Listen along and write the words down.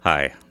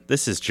Hi,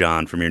 this is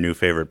John from your new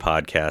favorite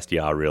podcast,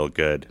 Yeah Real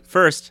Good.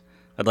 First,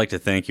 I'd like to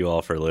thank you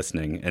all for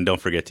listening, and don't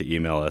forget to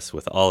email us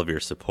with all of your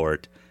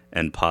support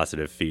and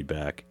positive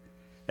feedback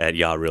at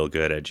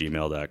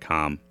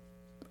yarealgood@gmail.com.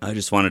 I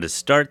just wanted to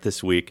start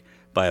this week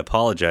by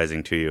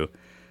apologizing to you.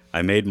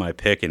 I made my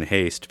pick in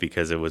haste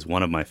because it was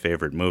one of my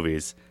favorite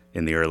movies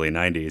in the early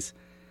 90s,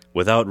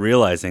 without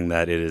realizing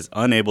that it is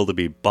unable to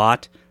be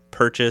bought,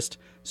 purchased,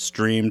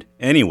 streamed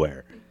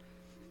anywhere.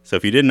 So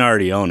if you didn't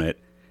already own it,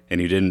 and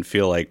you didn't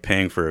feel like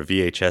paying for a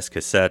VHS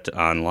cassette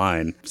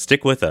online,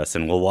 stick with us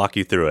and we'll walk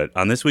you through it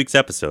on this week's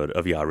episode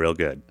of Yeah Real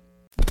Good.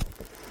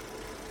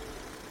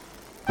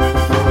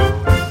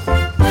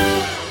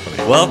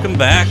 Welcome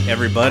back,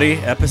 everybody.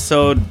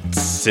 Episode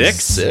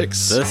 6?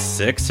 The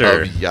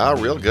Sixer. Yeah,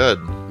 Real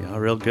Good. Yeah,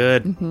 Real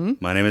Good. Mm-hmm.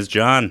 My name is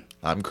John.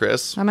 I'm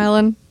Chris. I'm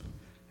Ellen.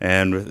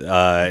 And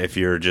if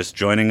you're just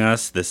joining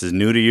us, this is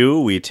new to you.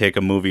 We take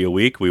a movie a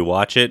week, we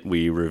watch it,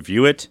 we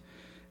review it,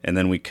 and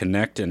then we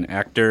connect an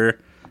actor,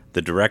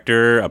 the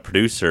director, a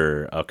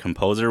producer, a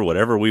composer,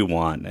 whatever we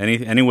want.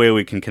 Any way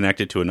we can connect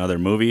it to another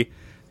movie,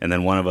 and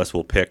then one of us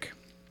will pick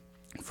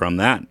from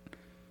that.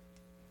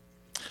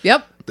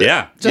 Yep.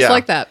 Yeah. Just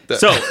like that.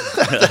 So,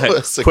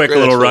 quick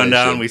little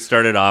rundown. We We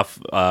started off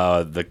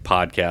the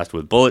podcast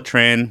with Bullet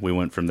Train. We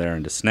went from there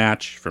into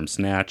Snatch, from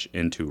Snatch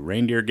into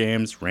Reindeer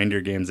Games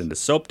into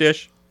Soap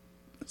Dish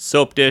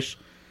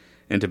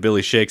into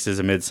Billy Shakes'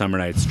 A Midsummer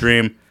Night's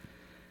Dream.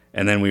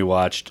 And then we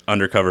watched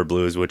Undercover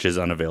Blues, which is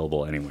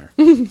unavailable anywhere.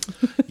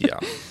 Yeah.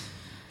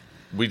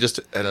 We just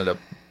ended up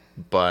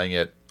buying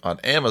it on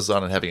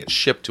Amazon and having it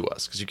shipped to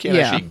us because you can't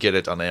actually get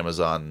it on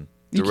Amazon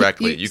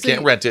directly. You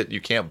can't rent it. You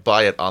can't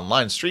buy it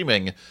online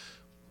streaming,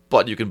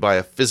 but you can buy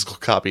a physical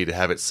copy to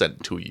have it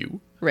sent to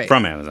you. Right.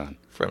 From Amazon.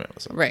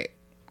 Right.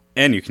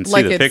 And you can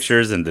see the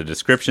pictures and the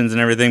descriptions and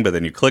everything, but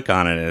then you click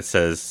on it and it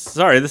says,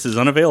 sorry, this is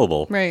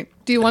unavailable. Right.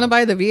 Do you want to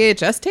buy the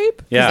VHS tape?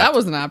 'Cause that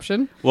was an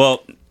option.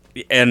 Well,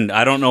 and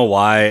I don't know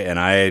why, and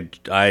I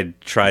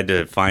tried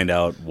to find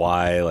out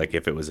why, like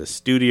if it was a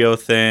studio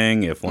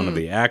thing, if one of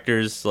the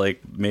actors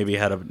like maybe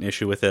had an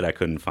issue with it. I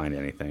couldn't find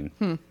anything.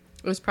 It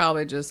was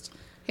probably just,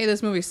 hey,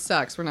 this movie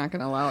sucks. We're not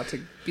going to allow it to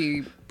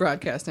be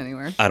broadcast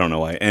anywhere. I don't know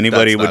why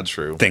anybody would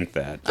true. think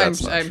that. I'm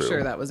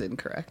sure that was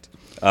incorrect.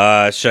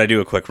 Should I do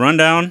a quick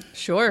rundown?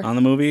 Sure. On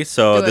the movie?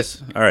 So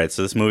this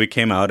movie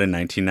came out in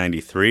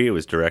 1993. It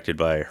was directed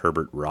by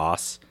Herbert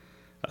Ross.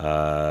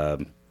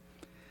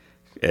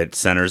 It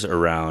centers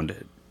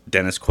around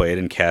Dennis Quaid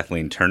and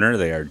Kathleen Turner.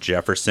 They are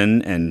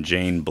Jefferson and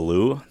Jane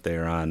Blue. They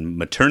are on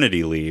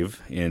maternity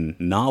leave in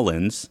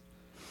Nola.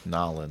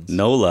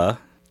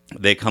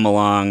 They come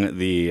along.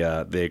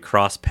 They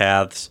cross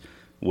paths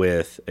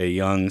with a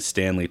young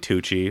Stanley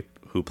Tucci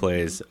who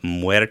plays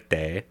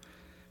Muerte,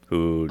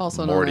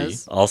 Also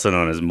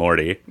known as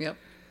Morty. Yep.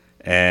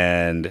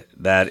 And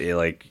that,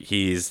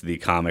 he's the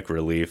comic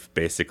relief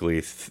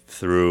basically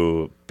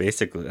through,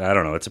 I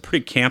don't know, it's a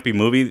pretty campy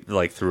movie,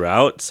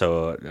 throughout.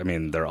 So, I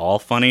mean, they're all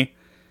funny,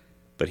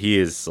 but he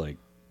is,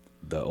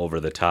 the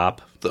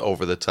over-the-top. The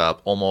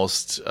over-the-top,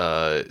 almost,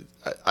 I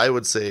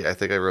would say, I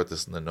think I wrote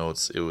this in the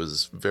notes, it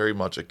was very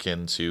much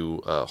akin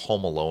to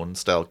Home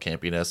Alone-style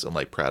campiness and,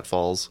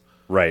 pratfalls.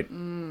 Right.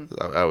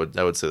 I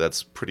would say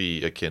that's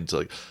pretty akin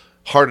to,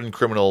 hardened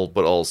criminal,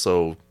 but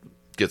also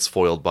gets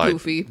foiled by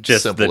goofy.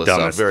 Just the dumbest,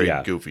 stuff. Very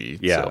goofy.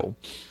 Yeah.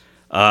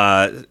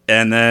 So.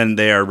 And then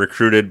they are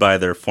recruited by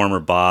their former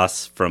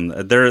boss from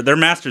they're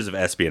masters of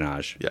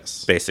espionage.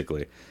 Yes.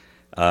 Basically.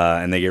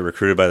 And they get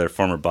recruited by their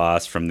former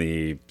boss from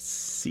the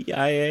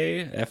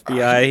CIA,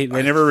 FBI.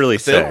 They never really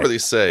say. They don't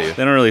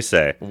really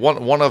say.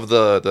 One of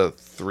the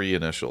three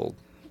initial.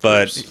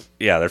 But groups.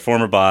 Yeah, their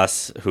former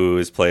boss, who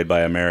is played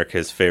by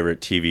America's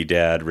favorite TV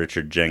dad,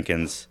 Richard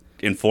Jenkins,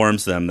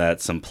 informs them that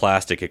some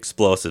plastic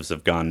explosives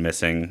have gone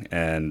missing,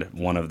 and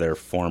one of their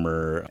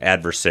former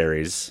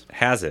adversaries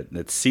has it.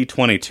 It's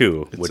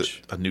C-22,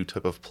 which a new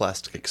type of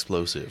plastic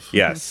explosive.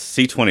 Yes,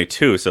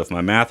 C-22. So if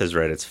my math is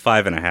right, it's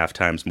 5.5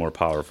 times more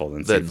powerful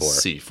than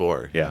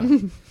C4. Yeah.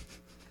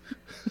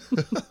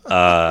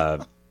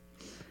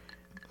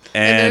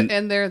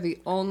 And they're the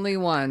only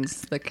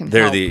ones that can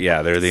they're help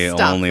the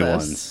stop only this.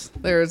 Ones.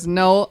 There's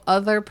no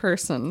other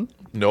person.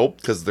 Nope,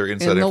 because they're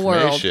inside in the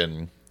information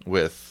world.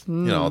 With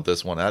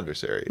this one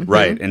adversary.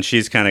 Right, and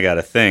she's kind of got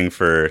a thing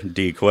for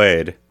D.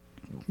 Quaid.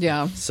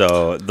 Yeah.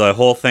 So the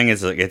whole thing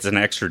is it's an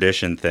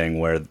extradition thing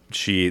where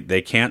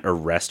they can't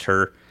arrest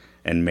her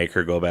and make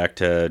her go back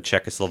to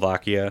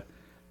Czechoslovakia.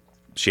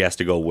 She has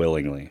to go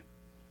willingly.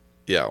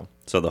 Yeah.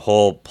 So the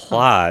whole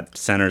plot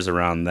centers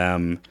around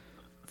them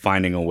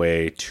finding a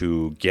way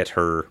to get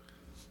her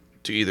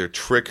to either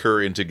trick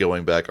her into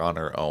going back on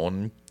her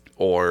own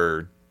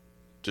or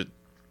to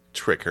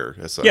trick her,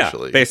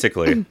 essentially. Yeah,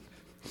 basically.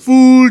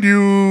 Fooled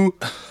you.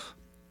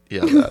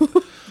 Yeah,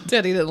 that.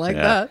 Daddy didn't like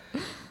that.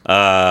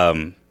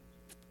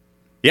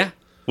 Yeah.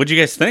 What'd you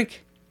guys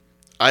think?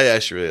 I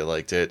actually really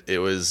liked it. It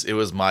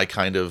was my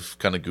kind of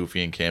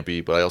goofy and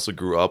campy, but I also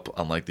grew up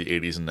on the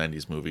 80s and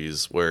 90s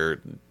movies where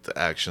the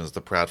actions,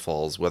 the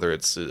pratfalls, whether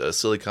it's a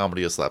silly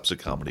comedy, a slapstick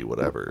comedy,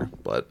 whatever.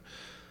 But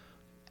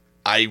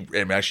I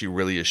am actually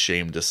really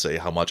ashamed to say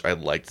how much I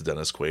liked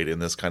Dennis Quaid in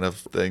this kind of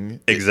thing.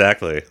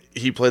 Exactly.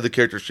 He played the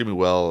character extremely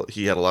well.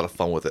 He had a lot of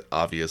fun with it,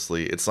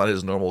 obviously. It's not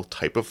his normal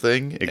type of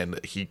thing,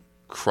 and he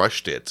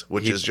crushed it,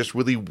 which is just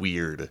really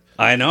weird.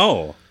 I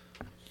know.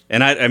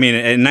 And I mean,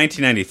 in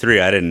 1993,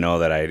 I didn't know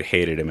that I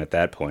hated him at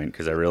that point,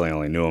 because I really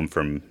only knew him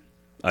from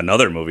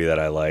another movie that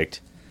I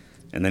liked.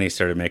 And then he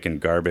started making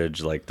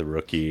garbage like The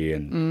Rookie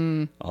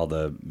and all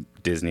the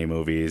Disney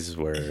movies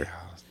where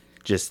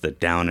just the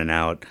down and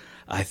out,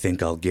 I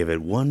think I'll give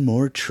it one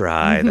more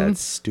try, that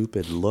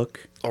stupid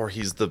look. Or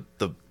he's the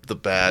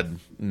bad,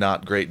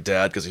 not great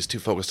dad because he's too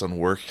focused on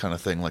work kind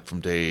of thing, like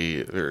from Day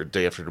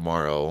After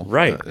Tomorrow.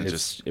 Right.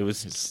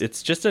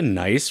 It's just a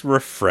nice,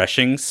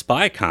 refreshing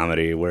spy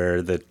comedy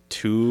where the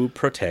two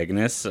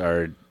protagonists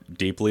are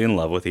deeply in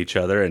love with each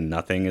other and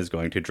nothing is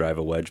going to drive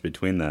a wedge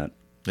between that.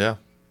 Yeah.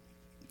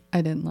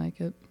 I didn't like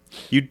it.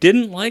 You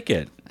didn't like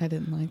it. I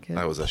didn't like it.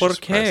 I was actually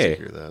surprised to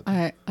hear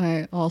that.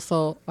 I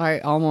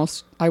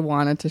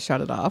wanted to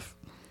shut it off,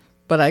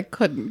 but I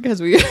couldn't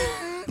because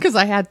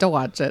I had to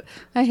watch it.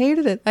 I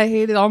hated it. I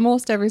hated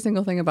almost every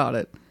single thing about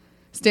it.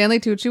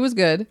 Stanley Tucci was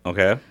good.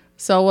 Okay.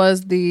 So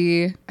was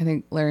I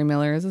think Larry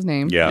Miller is his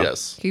name. Yeah.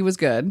 Yes. He was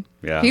good.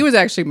 Yeah. He was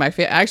actually my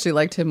favorite. I actually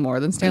liked him more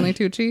than Stanley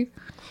Tucci.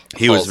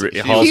 Halsey was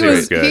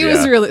good. He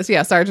was really,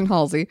 Sergeant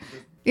Halsey.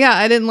 Yeah,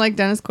 I didn't like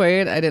Dennis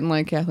Quaid. I didn't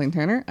like Kathleen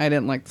Turner. I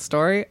didn't like the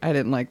story. I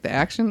didn't like the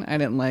action. I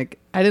didn't like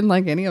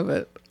any of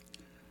it.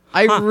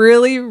 I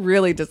really,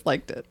 really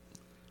disliked it.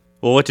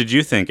 Well, what did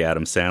you think,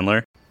 Adam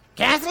Sandler?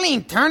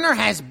 Kathleen Turner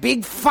has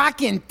big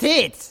fucking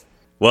tits.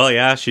 Well,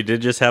 yeah, she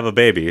did just have a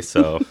baby,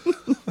 so...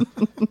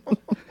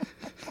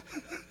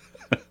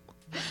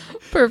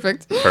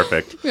 Perfect.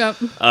 Yep.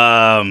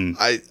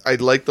 I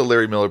like the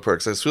Larry Miller part,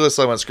 because as soon as I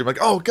saw him on screen, I'm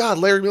like, oh god,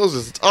 Larry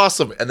Miller's it's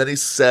awesome. And then he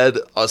said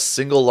a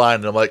single line,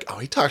 and I'm like, oh,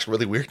 he talks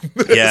really weird in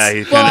this. Yeah,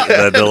 he kind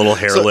of the little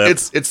hair lip.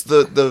 It's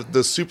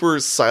the super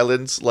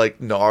silent,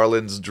 like New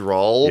Orleans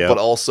drawl, but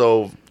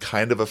also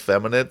kind of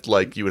effeminate,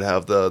 like you would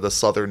have the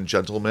Southern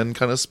gentleman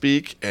kind of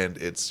speak, and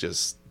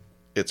it's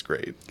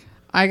great.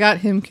 I got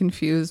him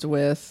confused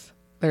with,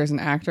 there's an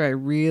actor I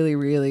really,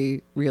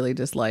 really, really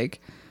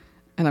dislike,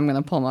 and I'm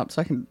going to pull him up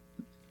so I can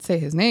say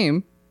his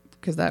name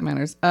because that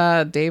matters.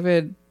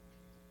 David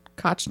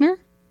Koechner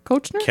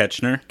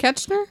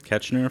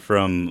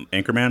from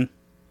Anchorman.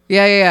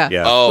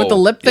 Yeah. Oh, with the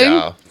lip thing.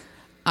 Yeah.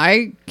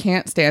 I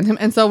can't stand him.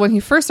 And so when he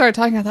first started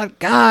talking, I thought,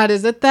 God,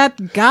 is it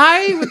that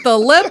guy with the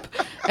lip?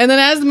 And then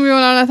as the movie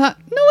went on, I thought,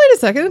 no, wait a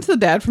second, it's the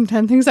dad from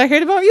 10 Things I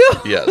Hate About You.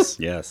 Yes.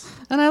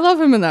 And I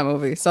love him in that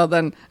movie. So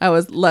then I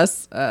was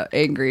less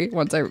angry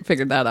once I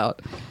figured that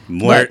out.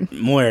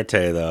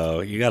 Muerte, though.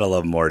 You gotta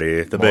love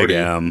Morty. The Morty. big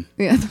M.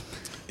 Yeah.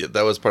 Yeah,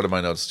 that was part of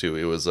my notes too.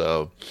 It was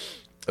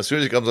as soon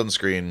as he comes on the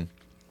screen,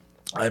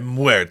 I'm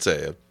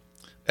muerte.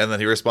 And then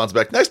he responds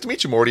back, nice to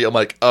meet you, Morty. I'm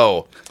like,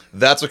 oh,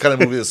 that's what kind of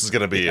movie this is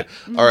going to be.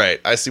 All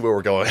right, I see where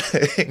we're going.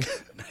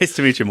 Nice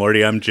to meet you,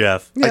 Morty. I'm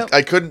Jeff. Yep.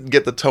 I couldn't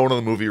get the tone of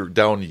the movie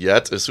down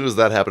yet. As soon as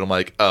that happened, I'm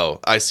like, oh,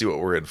 I see what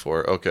we're in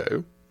for.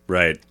 Okay.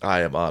 Right.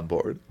 I am on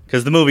board.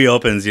 Because the movie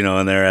opens,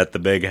 and they're at the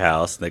big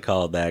house. They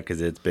call it that because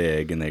it's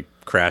big, and they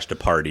crashed a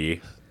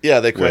party. Yeah,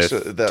 they with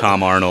crashed that.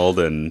 Tom Arnold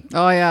and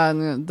Oh, yeah,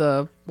 and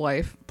the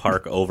wife.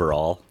 Park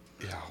Overall.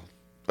 Yeah.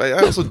 I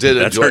also did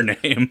That's enjoy. her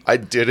name. I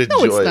did enjoy.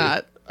 No, it's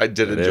not. I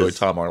did It enjoy is.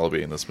 Tom Arnold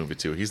being in this movie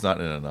too. He's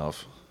not in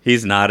enough.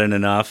 He's not in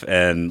enough,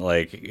 and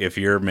like if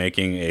you're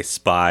making a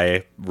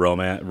spy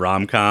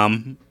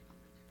rom-com,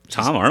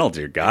 Tom Arnold's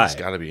your guy. He's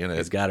got to be in it.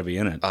 He's got to be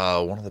in it.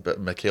 One of the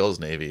Mikhail's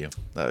Navy.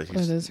 What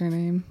is her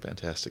name?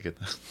 Fantastic in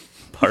that.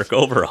 Park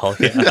Overall,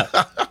 yeah.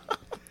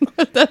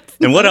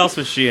 And what else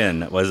was she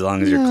in? As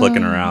long as you're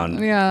clicking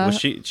around, Yeah. Was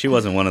she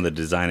wasn't one of the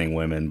designing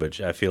women, but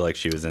I feel like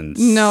she was in.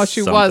 No,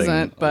 she something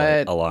wasn't,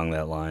 but- along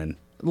that line.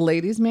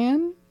 Ladies'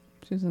 Man?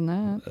 She's in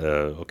that.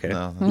 Okay.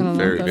 No, know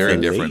very, what very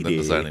that different than Lady.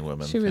 Designing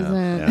Women. She was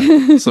Yeah.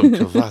 in Some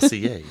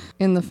Cavassier.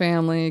 In the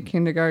Family,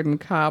 Kindergarten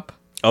Cop,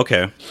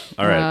 Okay.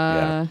 All right.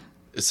 Yeah.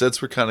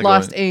 Since we're kind of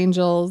Lost going,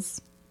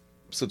 Angels.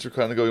 since we're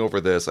kind of going over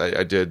this,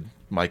 I did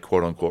my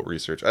quote unquote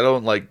research. I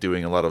don't like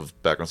doing a lot of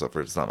background stuff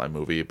if it's not my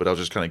movie, but I was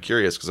just kind of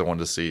curious because I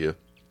wanted to see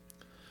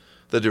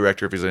the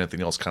director if there's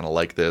anything else kind of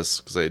like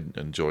this because I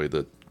enjoy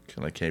the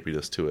kind of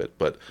campiness to it.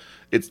 But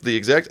it's the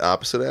exact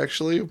opposite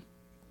actually.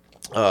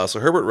 So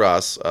Herbert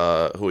Ross,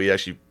 who he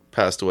actually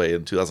passed away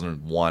in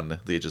 2001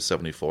 at the age of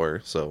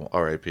 74, so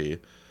R.I.P.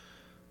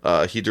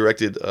 He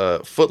directed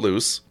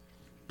Footloose,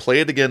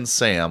 Play It Again,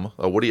 Sam,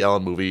 a Woody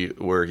Allen movie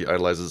where he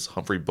idolizes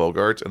Humphrey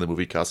Bogart, and the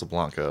movie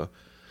Casablanca.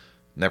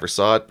 Never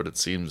saw it, but it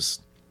seems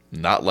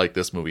not like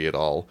this movie at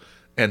all.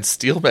 And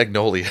Steel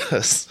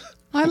Magnolias,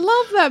 I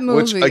love that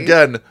movie. which,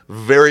 again,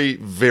 very,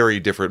 very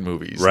different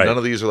movies. Right. None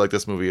of these are like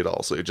this movie at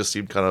all, so it just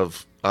seemed kind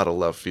of out of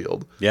left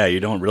field. Yeah, you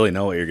don't really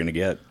know what you're gonna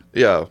get.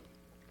 Yeah.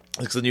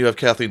 Because then you have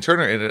Kathleen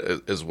Turner in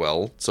it as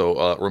well.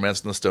 So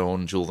Romance in the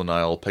Stone, Jewel of the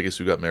Nile, Peggy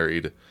Sue Got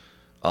Married.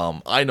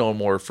 I know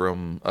more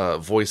from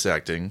voice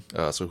acting.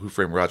 So Who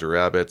Framed Roger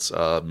Rabbit,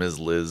 Ms.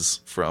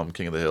 Liz from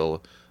King of the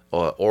Hill.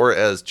 Or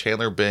as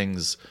Chandler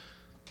Bing's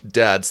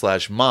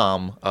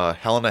dad/mom,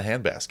 Helena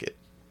Handbasket,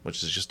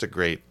 which is just a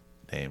great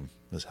name.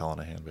 Is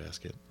Helena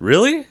Handbasket.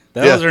 Really?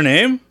 That was her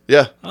name?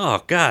 Yeah.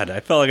 Oh, God.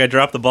 I felt like I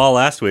dropped the ball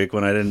last week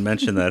when I didn't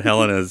mention that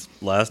Helena's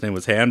last name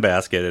was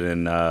Handbasket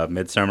in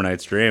Midsummer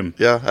Night's Dream.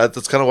 Yeah,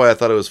 that's kind of why I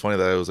thought it was funny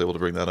that I was able to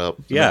bring that up.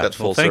 Yeah, Make that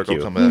full thank circle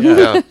you. come back.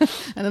 Yeah.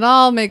 And it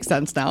all makes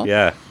sense now.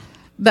 Yeah.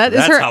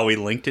 That's how we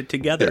linked it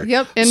together.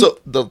 Yep. And So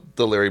the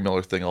Larry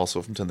Miller thing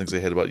also from 10 Things I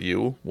Hate About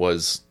You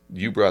was,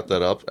 you brought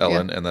that up,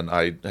 Ellen, and then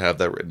I have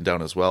that written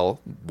down as well,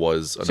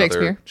 was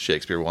another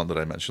Shakespeare one that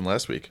I mentioned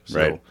last week. So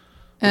Right.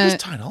 we're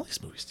just tying all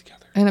these movies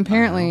together. And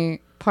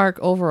apparently, Park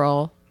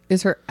Overall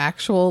is her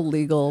actual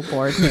legal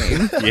board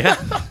name. Yeah.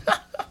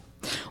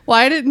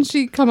 Why didn't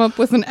she come up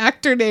with an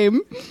actor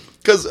name?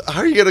 Because how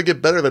are you going to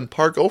get better than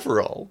Park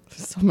Overall?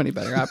 So many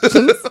better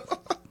options.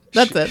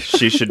 That's it.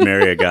 She should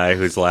marry a guy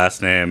whose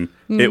last name,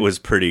 it was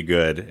pretty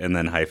good, and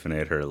then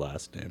hyphenate her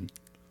last name.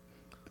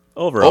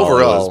 Overall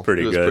it was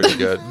pretty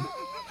good.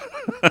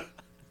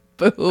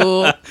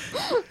 Boo.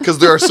 Because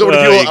there are so many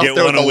Well, you people get out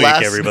there one with a the week,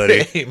 last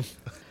everybody. name.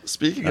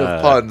 Speaking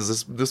of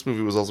puns, this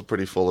movie was also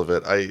pretty full of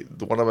it.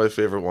 One of my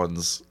favorite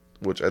ones,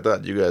 which I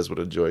thought you guys would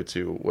enjoy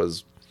too,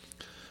 was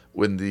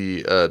when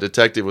the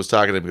detective was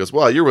talking to him. He goes,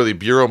 "Wow, you're really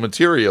bureau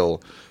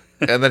material,"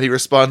 and then he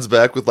responds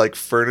back with like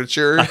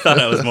furniture. I thought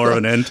that was more of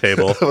an end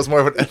table. That was more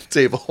of an end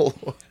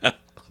table.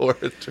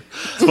 It's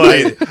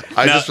funny.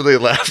 I just really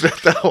laughed at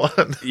that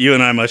one. You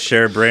and I must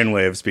share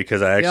brainwaves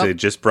because I actually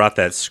just brought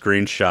that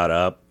screenshot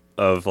up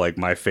of like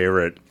my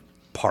favorite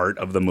part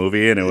of the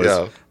movie, and it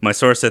was my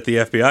source at the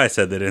FBI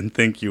said they didn't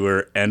think you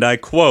were, and I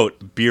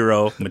quote,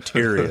 bureau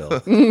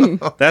material.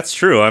 That's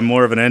true. I'm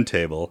more of an end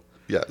table.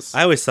 Yes.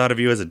 I always thought of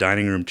you as a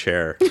dining room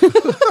chair.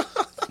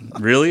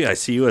 Really? I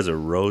see you as a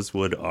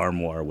rosewood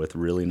armoire with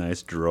really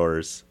nice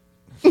drawers.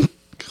 The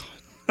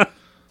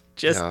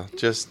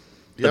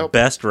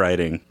best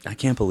writing. I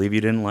can't believe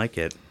you didn't like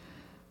it.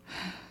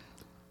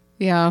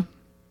 Yeah.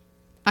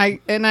 I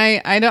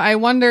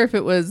wonder if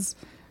it was,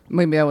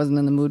 maybe I wasn't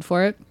in the mood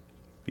for it.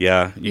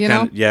 Yeah, you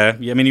know? Yeah.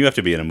 I mean, you have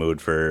to be in a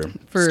mood for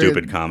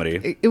stupid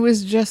comedy. It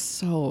was just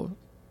so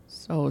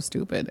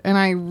stupid, and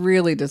I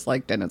really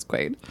disliked Dennis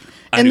Quaid.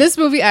 And this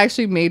movie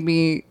actually made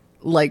me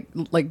like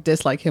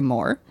dislike him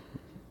more.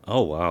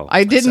 Oh wow!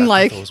 I didn't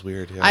like. That was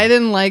weird. Yeah. I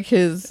didn't like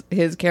his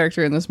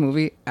character in this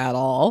movie at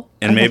all.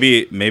 And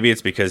maybe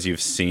it's because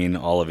you've seen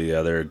all of the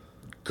other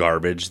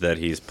garbage that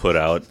he's put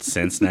out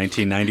since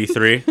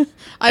 1993.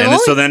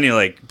 So then you're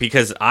like,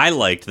 because I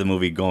liked the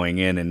movie going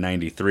in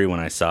 93 when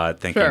I saw it,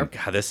 thinking,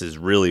 God, this is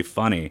really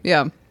funny.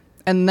 Yeah,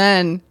 and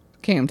then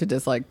came to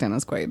dislike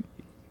Dennis Quaid.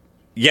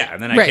 Yeah,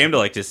 and then I came to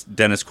like dislike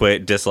Dennis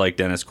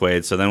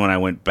Quaid. So then when I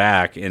went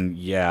back, and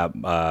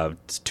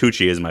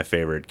Tucci is my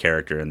favorite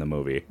character in the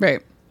movie.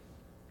 Right.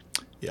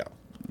 Yeah.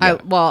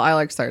 I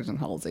like Sergeant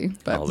Halsey,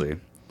 but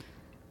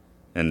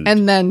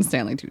and then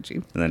Stanley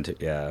Tucci, and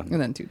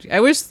then Tucci. I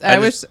wish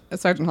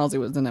Sergeant Halsey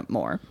was in it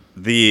more.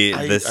 The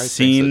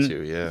scene, think so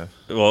too, yeah.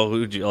 Well,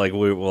 who do you like?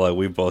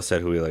 We both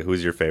said who we like.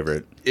 Who's your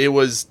favorite? It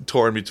was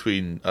torn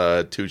between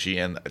Tucci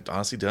and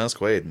honestly Dennis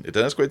Quaid.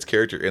 Dennis Quaid's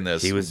character in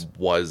this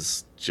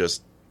was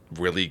just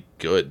really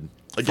good.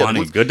 Again,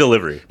 funny, good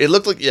delivery. It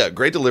looked like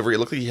great delivery. It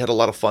looked like he had a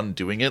lot of fun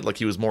doing it. Like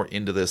he was more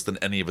into this than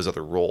any of his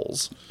other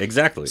roles.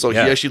 Exactly. So he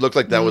actually looked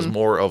like that was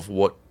more of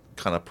what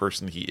kind of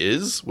person he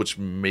is, which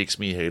makes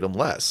me hate him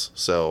less.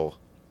 So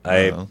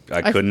I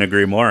couldn't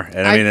agree more.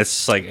 And I mean,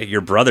 it's like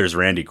your brothers,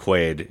 Randy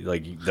Quaid.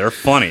 Like they're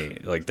funny.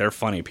 Like they're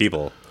funny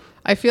people.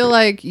 I feel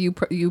like you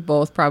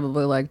both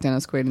probably like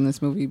Dennis Quaid in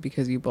this movie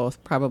because you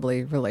both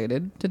probably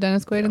related to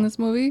Dennis Quaid in this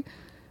movie.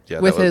 Yeah,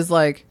 with his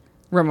like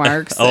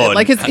remarks.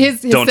 Like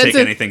his don't sense take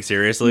anything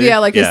seriously. Yeah,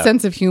 like his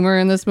sense of humor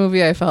in this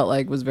movie, I felt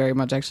like was very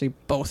much actually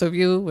both of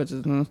you, which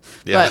is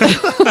but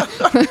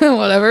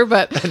whatever.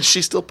 But and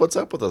she still puts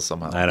up with us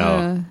somehow. I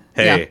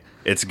know.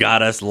 It's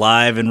got us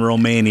live in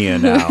Romania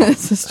now.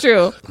 This is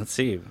true. Let's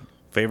see.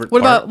 Favorite.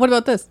 What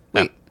about this?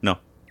 Wait, no,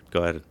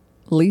 go ahead.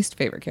 Least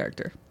favorite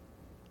character.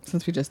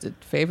 Since we just did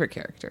favorite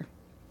character.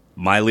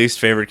 My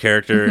least favorite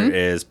character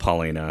is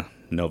Paulina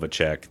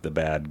Novacek, the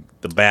bad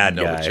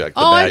guy. I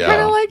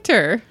kind of liked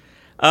her.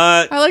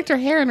 I liked her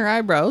hair and her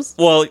eyebrows.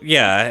 Well,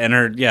 yeah, and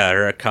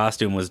her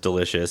costume was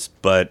delicious,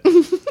 but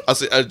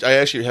I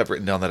actually have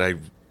written down that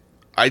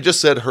I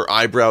just said her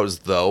eyebrows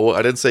though.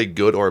 I didn't say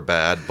good or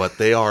bad, but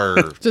they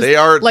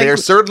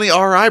certainly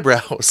are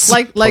eyebrows.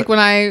 Like when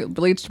I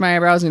bleached my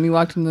eyebrows and you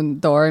walked in the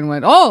door and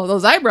went, "Oh,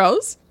 those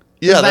eyebrows."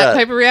 Yeah, that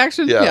type of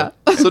reaction. Yeah.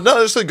 So not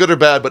necessarily good or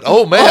bad, but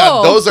oh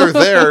man, those are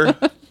there.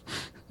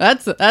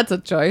 That's a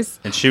choice.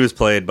 And she was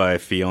played by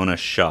Fiona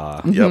Shaw.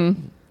 Yep.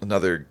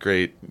 Another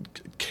great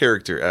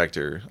character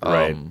actor.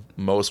 Right.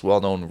 Most well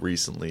known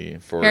recently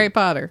for Harry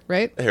Potter,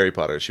 right? Harry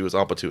Potter. She was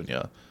Aunt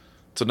Petunia.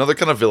 It's another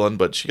kind of villain,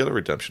 but she got a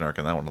redemption arc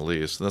in that one at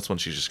least. And that's when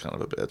she's just kind of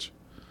a bitch.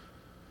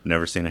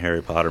 Never seen a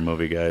Harry Potter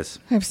movie, guys.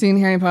 I've seen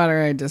Harry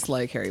Potter. I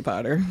dislike Harry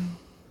Potter.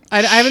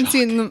 I haven't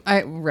seen them.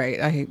 I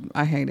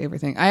hate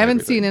everything. I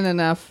haven't seen it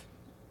enough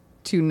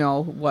to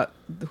know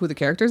who the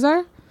characters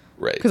are.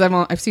 Right. Because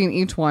I've seen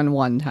each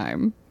one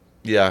time.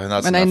 Yeah, and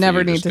that's and I enough for never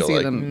you to need just to go see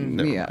like, them.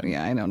 never Yeah, mind.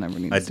 yeah, I don't never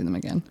need to see them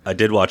again. I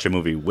did watch a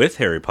movie with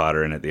Harry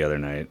Potter in it the other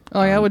night.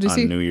 Oh, yeah? What'd you on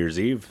see? New Year's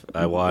Eve,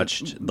 I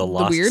watched The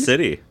Lost Weird?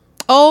 City,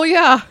 Oh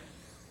yeah,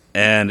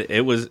 and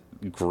it was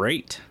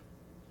great.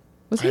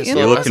 was he in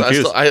You it? look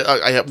confused. I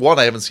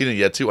haven't seen it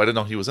yet too. I didn't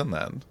know he was in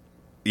that.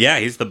 Yeah,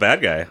 he's the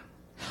bad guy.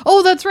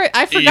 Oh, that's right.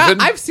 I forgot. Even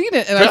I've seen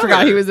it, and I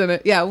forgot he was in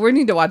it. Yeah, we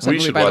need to watch that We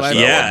movie. should By the watch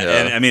way, that Yeah,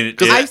 one, and I mean,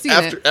 Because I've seen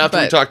after it, we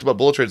but- talked about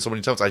Bullet Train so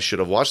many times, I should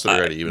have watched it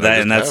already. Even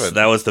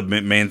that was the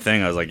main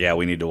thing. I was like, yeah,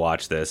 we need to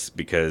watch this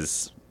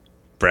because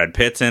Brad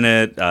Pitt's in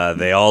it.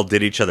 They all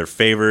did each other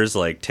favors.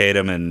 Like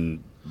Tatum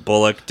and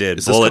Bullock did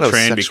Is this Bullet kind of a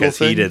Train sexual because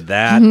he thing? did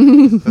that.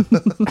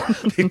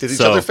 They did each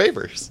So- other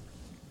favors.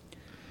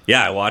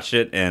 Yeah, I watched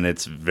it and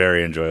it's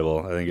very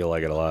enjoyable. I think you'll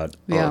like it a lot.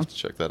 I'll yeah, have to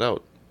check that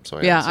out. So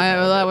I yeah. haven't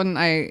seen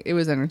That yet. one, it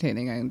was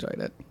entertaining. I enjoyed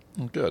it.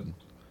 Oh, good.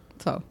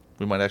 So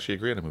We might actually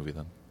agree on a movie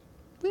then.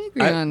 we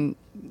agree on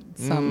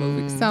some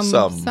movies. some.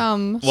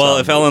 Some. Well,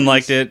 if Ellen movies.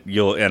 liked it,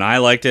 and I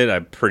liked it,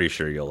 I'm pretty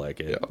sure you'll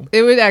like it. Yeah.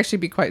 It would actually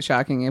be quite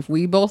shocking if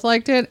we both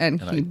liked it and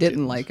And he I didn't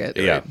didn't. like it.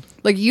 Yeah.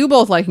 Like you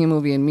both liking a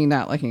movie and me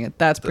not liking it.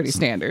 That's pretty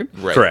standard.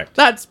 Right. Correct.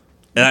 That's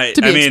And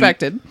to be I mean,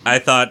 expected. I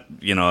thought,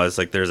 I was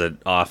like, there's an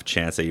off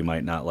chance that you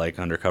might not like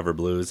Undercover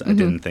Blues. Mm-hmm. I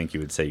didn't think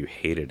you would say you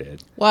hated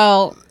it.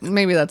 Well,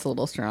 maybe that's a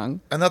little strong.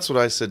 And that's what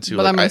I said too.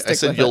 But Like, I'm gonna I stick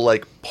said with you'll it.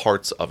 like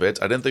parts of it.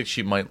 I didn't think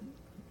she might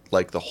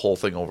like the whole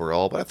thing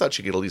overall, but I thought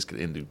she could at least get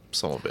into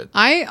some of it.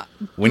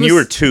 When you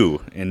were 2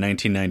 in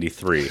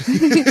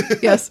 1993,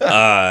 yes,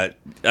 I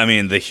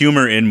mean, the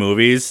humor in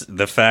movies,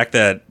 the fact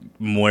that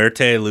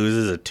Muerte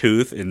loses a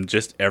tooth in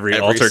just every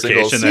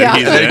altercation that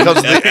he's and then in. it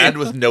comes to the end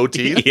with no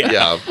teeth.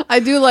 Yeah. I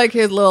do like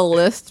his little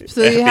lisps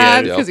that he Yeah,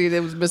 had yeah. because he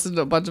was missing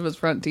a bunch of his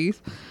front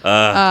teeth.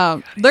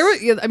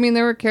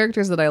 There were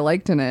characters that I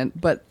liked in it,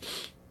 but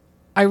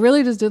I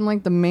really just didn't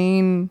like the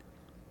main.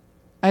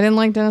 I didn't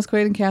like Dennis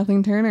Quaid and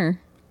Kathleen Turner.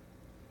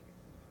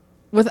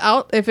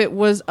 If it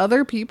was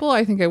other people,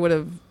 I think I would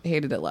have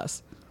hated it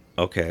less.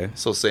 Okay.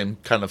 So same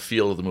kind of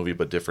feel of the movie,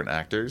 but different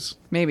actors.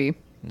 Maybe.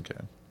 Okay.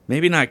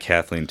 Maybe not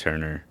Kathleen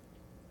Turner.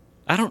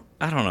 I don't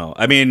know.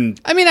 I mean,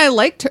 I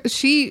liked her.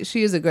 She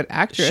is a good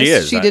actress. She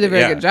is. She did a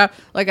very Yeah. good job.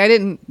 Like I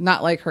didn't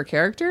not like her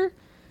character.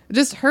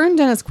 Just her and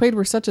Dennis Quaid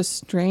were such a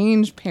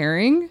strange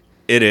pairing.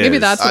 it is. Maybe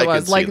that's what I it could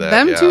was. see Like that,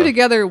 them yeah. two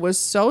together was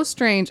so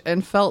strange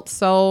and felt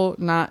so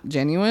not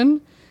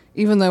genuine,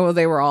 even though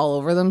they were all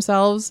over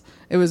themselves.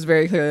 It was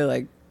very clearly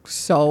like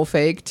so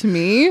fake to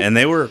me. And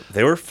they were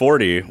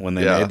 40 when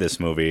they Yeah. made this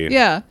movie.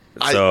 Yeah.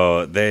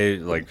 So they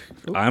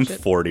I'm shit.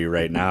 40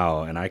 right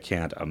now, and I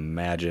can't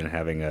imagine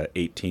having a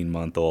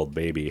 18-month-old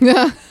baby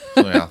Oh,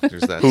 yeah,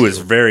 there's that. who too. is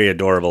very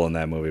adorable in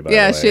that movie. By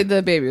Yeah, the way,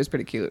 the baby was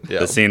pretty cute. Yeah.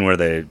 the scene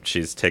where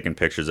she's taking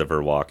pictures of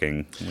her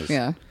walking was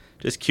Yeah.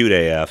 just cute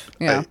AF.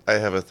 Yeah. I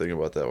have a thing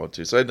about that one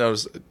too. So I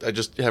noticed I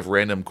just have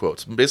random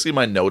quotes. Basically,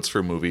 my notes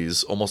for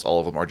movies, almost all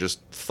of them, are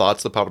just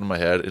thoughts that pop into my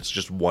head. It's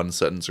just one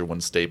sentence or one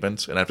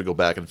statement, and I have to go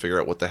back and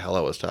figure out what the hell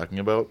I was talking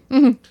about.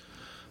 Mm-hmm.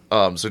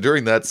 So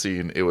during that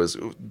scene, it was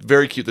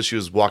very cute that she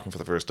was walking for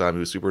the first time. It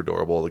was super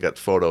adorable. They got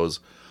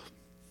photos.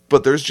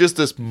 But there's just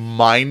this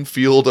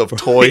minefield of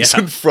toys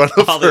Yeah. in front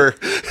of All the- her.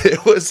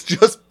 It was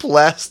just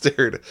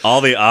plastered. All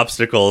the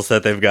obstacles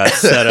that they've got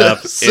set up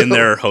So- in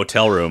their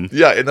hotel room.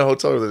 Yeah, in the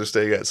hotel room they're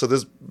staying at. So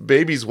this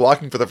baby's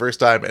walking for the first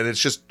time, and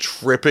it's just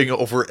tripping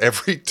over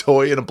every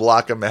toy in a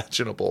block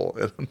imaginable.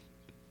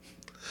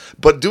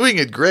 But doing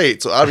it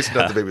great. So obviously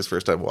not the baby's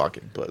first time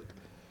walking, but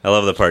I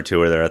love the part too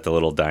where they're at the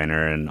little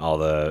diner and all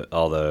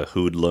the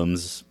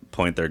hoodlums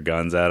point their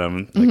guns at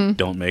them. Like, Mm-hmm.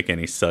 don't make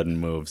any sudden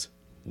moves.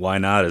 Why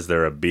not? Is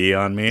there a bee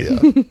on me?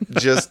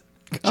 just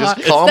calm as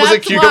a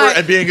That's cucumber why-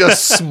 and being a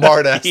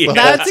smart ass. Yeah.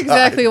 That's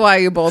exactly why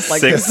you both like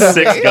Six this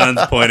movie. guns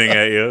pointing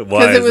at you.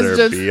 Why 'Cause it is was there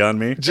just- a bee on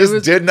me?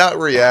 Just did not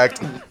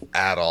react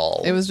at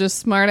all. It was just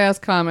smart ass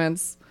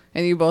comments,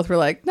 and you both were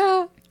like,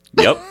 nah,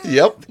 Yep.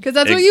 Yep. because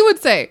that's what Ex- you would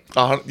say.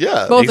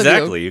 Yeah. Both of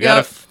Exactly. you. You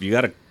gotta Yep. you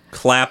gotta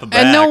clap back.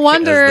 And no as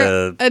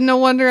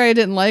wonder I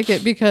didn't like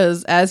it,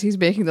 because as he's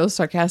making those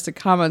sarcastic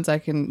comments, I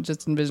can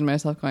just envision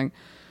myself going,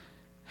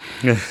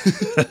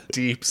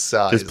 Deep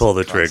sighs. Just pull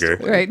the trigger.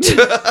 right,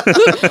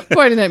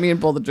 pointing at me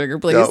and pull the trigger,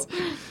 please. Nope.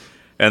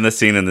 And the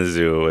scene in the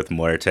zoo with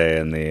Muerte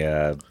and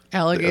the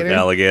Alligator.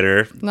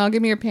 alligator. No,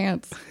 give me your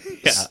pants.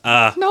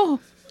 Yeah.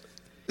 No.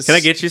 Can I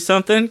get you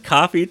something?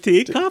 Coffee,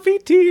 tea? Coffee,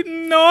 tea?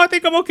 No, I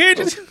think I'm okay.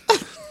 Just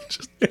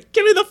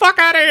get me the fuck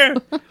out of here.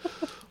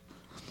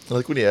 I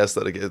like when he asked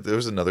that again. There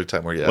was another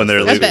time where he asked When they're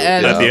that leaving. the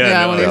end. At the end.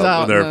 Yeah, when he's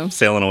out When in they're the-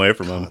 sailing away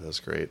from Oh, him. that was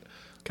great.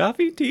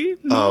 Coffee, tea?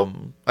 No.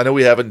 I know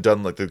we haven't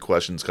done like the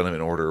questions kind of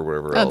in order or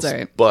whatever That's else, all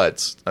right.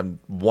 but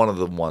one of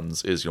the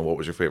ones is, what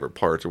was your favorite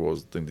part, or what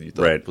was the thing that you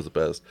thought Right. was the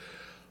best?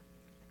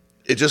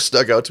 It just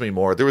stuck out to me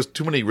more. There was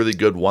too many really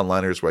good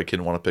one-liners where I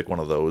didn't want to pick one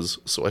of those,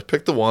 so I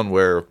picked the one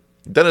where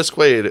Dennis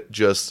Quaid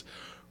just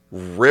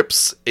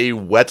rips a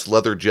wet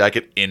leather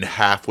jacket in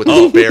half with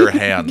his bare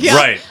hands. Yeah,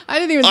 Right. I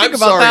didn't even think I'm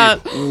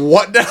about sorry. that.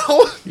 What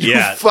now? You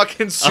Yeah.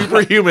 fucking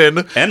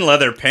superhuman. And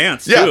leather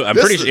pants, too. Yeah, I'm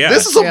this, pretty sure. Yeah.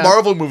 This is a Yeah.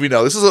 Marvel movie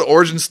now. This is an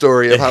origin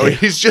story of how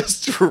he's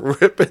just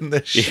ripping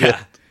this shit.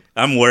 Yeah.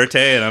 I'm Huerte,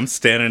 and I'm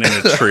standing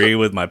in a tree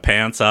with my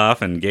pants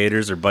off, and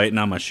gators are biting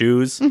on my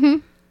shoes. Mm-hmm.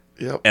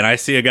 Yep. And I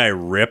see a guy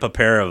rip a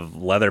pair of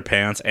leather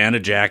pants and a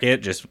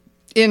jacket just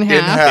in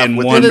half in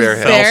with one his bare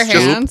bare hands.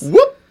 hands. Just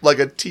whoop, like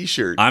a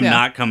t-shirt. I'm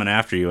not coming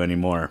after you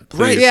anymore. Please,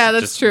 Right. Yeah,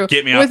 that's just true.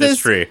 Get me off this his,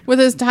 tree. with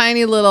his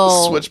tiny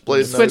little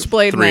Switchblade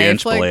knife.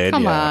 3-inch knife. blade,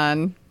 Come yeah.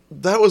 on.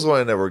 That was one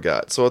I never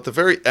got. So at the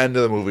very end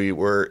of the movie,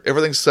 where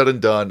everything's said and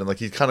done, and like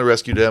he kind of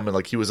rescued him, and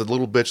like he was a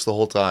little bitch the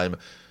whole time,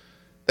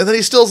 and then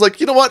he still's like,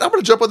 you know what? I'm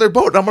gonna jump on their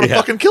boat and I'm gonna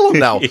fucking kill him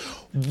now.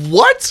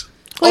 What?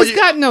 Well, he's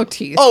got no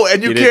teeth. Oh,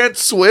 and you He can't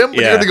swim?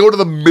 Yeah. You're gonna go to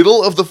the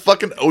middle of the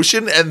fucking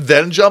ocean and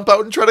then jump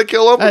out and try to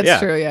kill him? That's Yeah.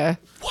 true, yeah.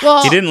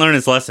 Well, He didn't learn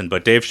his lesson,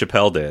 but Dave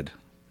Chappelle did.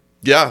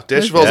 Yeah,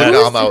 Dave Chappelle's like, Yeah.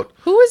 no, I'm out.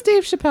 who is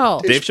Dave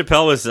Chappelle? Dave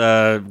Chappelle was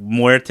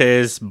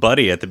Muerte's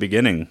buddy at the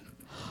beginning.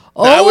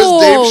 That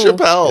was Dave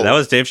Chappelle. That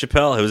was Dave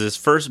Chappelle. It was his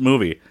first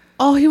movie.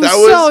 Oh, he was That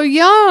was- so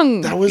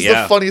young. That was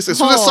Yeah. the funniest thing. As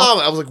soon as I saw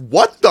him, I was like,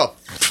 what the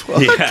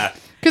fuck? Yeah.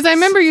 Because I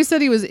remember you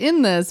said he was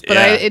in this, but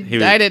Yeah,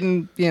 I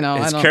didn't, you know.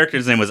 His I don't.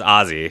 character's name was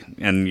Ozzy,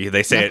 and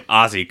they say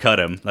Ozzy cut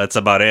him. That's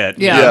about it.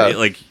 Yeah. Yeah.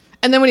 Like,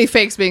 And then when he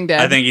fakes being dead.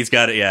 I think he's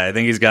got it. Yeah, I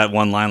think he's got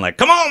one line like,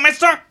 "Come on,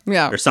 mister,"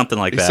 Yeah. or something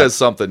like He that. says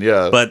something,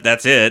 yeah. But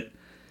that's it.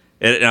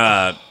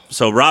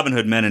 So Robin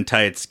Hood Men in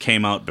Tights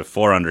came out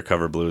before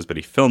Undercover Blues, but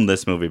he filmed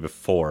this movie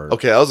before.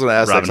 Okay, I was going to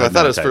ask that Robin 'cause I Hood thought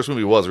Men in his Tights. first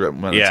movie was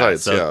Men in Yeah,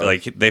 Tights. so Yeah,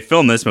 like they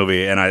filmed this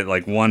movie, and I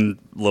like one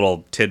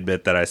little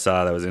tidbit that I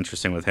saw that was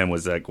interesting with him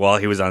was like while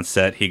he was on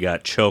set, he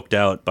got choked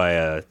out by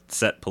a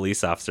set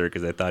police officer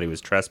because they thought he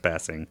was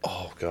trespassing.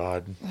 oh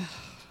God.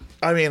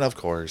 I mean, of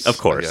course. Of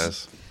course. I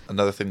guess.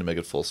 Another thing to make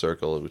it full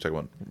circle, we talk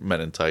about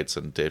Men in Tights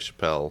and Dave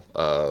Chappelle.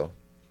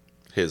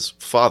 His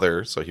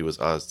father, so he was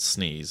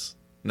Sneeze.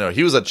 No,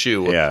 he was a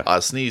Chew. Yeah.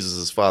 Sneeze,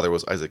 his father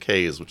was Isaac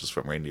Hayes, which is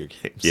from Reindeer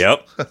Games.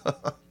 Yep.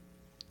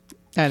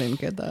 I didn't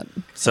get that.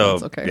 So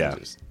That's okay. yeah,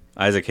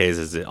 Isaac Hayes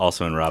is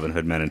also in Robin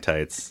Hood Men in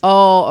Tights,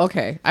 Oh,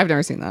 okay. I've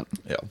never seen that.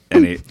 Yeah.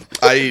 and he,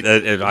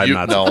 I'm you-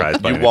 not no,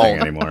 surprised by you anything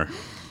won't. anymore.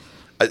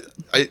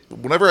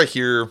 Whenever I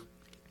hear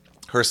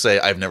her say,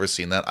 I've never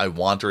seen that, I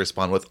want to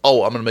respond with,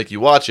 oh, I'm going to make you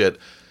watch it.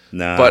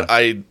 No, But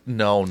I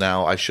know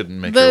now I shouldn't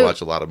make The- her watch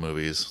a lot of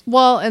movies.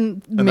 Well,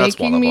 and that's one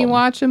making of me them.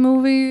 watch a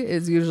movie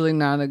is usually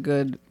not a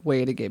good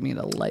way to get me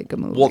to like a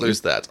movie. Well,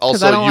 there's that.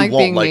 'Cause Also, I don't you like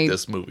won't being like made-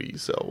 this movie,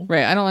 so.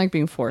 Right. I don't like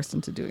being forced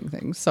into doing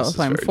things. So This if is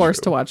I'm very forced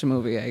true. to watch a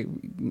movie,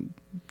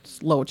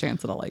 it's low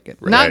chance that I'll like it.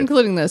 Right. Not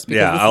including this because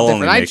Yeah, this I'll is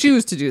only different. I make-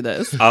 choose to do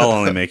this. I'll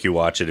only make you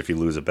watch it if you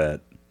lose a bet.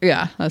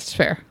 Yeah, that's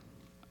fair.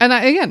 And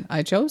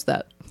I chose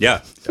that.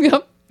 Yeah,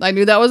 Yep. I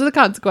knew that was a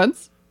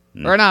consequence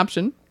Mm. or an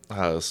option.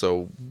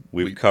 So,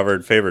 we've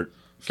covered favorite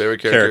favorite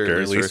character,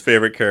 least least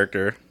favorite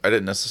character. I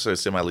didn't necessarily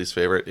say my least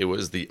favorite. It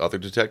was the other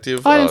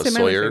detective, Oh, I didn't say my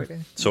Sawyer. favorite.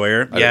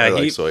 Sawyer. I Yeah, really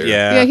he. like Sawyer.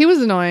 Yeah, he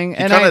was annoying. He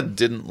and kind I of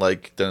didn't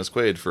like Dennis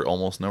Quaid for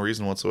almost no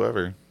reason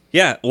whatsoever.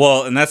 Yeah,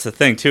 well, and that's the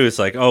thing too. It's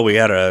like, oh, we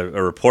had a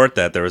report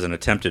that there was an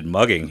attempted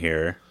mugging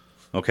here.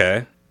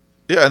 Okay,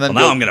 Yeah, and then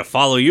well now I'm gonna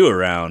follow you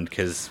around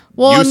because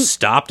Well, you and-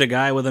 stopped a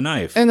guy with a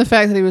knife. and the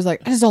fact that he was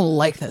like, I just don't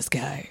like this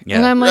guy. Yeah.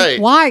 And I'm like, Right.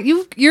 why?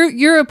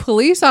 You're a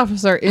police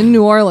officer in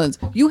New Orleans.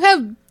 You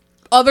have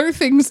other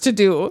things to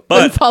do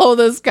than But- follow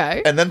this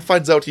guy. and then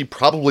finds out he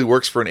probably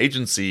works for an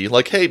agency.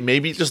 Like, hey,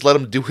 maybe just let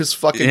him do his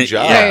fucking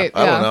job. Yeah. Right,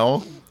 I yeah. don't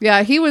know.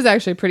 Yeah, he was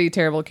actually a pretty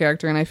terrible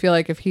character, and I feel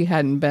like if he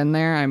hadn't been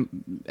there,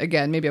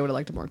 maybe I would have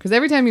liked him more. Because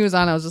every time he was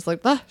on, I was just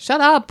like,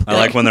 shut up. I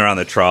like when they're on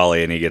the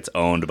trolley and he gets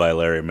owned by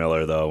Larry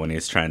Miller though when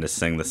he's trying to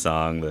sing the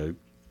song. The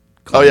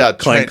Oh, yeah.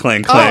 clang,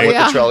 clang, Oh, clang, With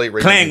yeah. the trolley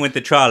ring. clang with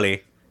the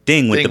trolley,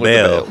 ding with Ding the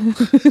with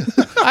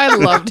bell. I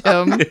loved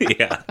him.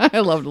 Yeah, I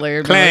loved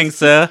Larry. clang, Miller.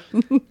 sir,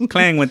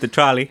 clang with the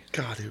trolley.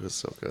 God, he was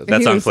so good. That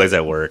He song was- plays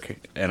at work,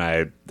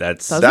 and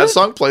that's Does That it?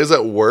 song plays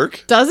at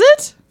work? Does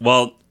it?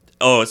 well.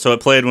 Oh, so it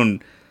played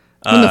when.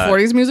 When the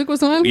 40s music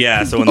was on?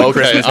 Yeah, so when the Okay,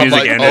 Christmas I'm music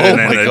like, ended oh and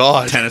then my the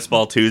God. Tennis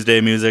Ball Tuesday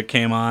music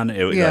came on,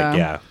 it was Yeah. like,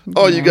 yeah.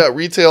 Oh, you got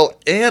retail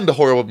and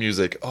horrible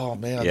music. Oh,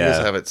 man. Yeah. You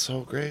guys have it so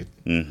great.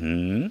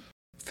 Mm-hmm.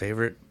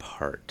 Favorite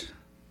part?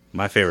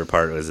 My favorite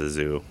part was the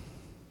zoo.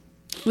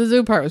 The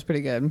zoo part was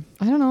pretty good.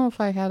 I don't know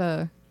if I had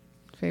a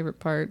favorite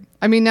part.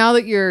 I mean, now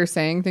that you're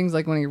saying things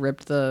like when he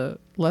ripped the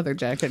leather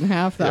jacket in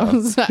half, that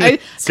was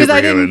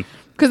Superhuman.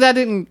 because that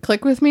didn't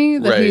click with me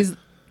that Right. he's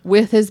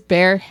with his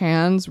bare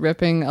hands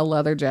ripping a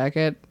leather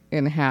jacket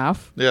in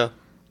half. Yeah.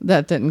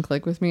 That didn't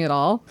click with me at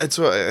all. And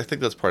so I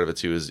think that's part of it,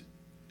 too, is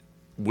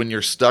when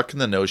you're stuck in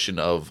the notion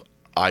of,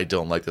 I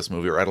don't like this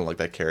movie or I don't like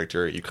that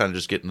character, you kind of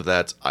just get into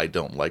that I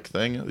don't like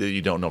thing.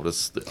 You don't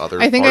notice the other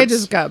I think I parts.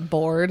 just got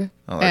bored.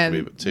 Oh, that and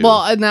could be it, too.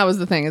 well, and that was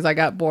the thing is I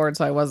got bored,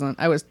 so I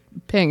was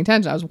paying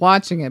attention. I was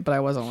watching it, but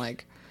I wasn't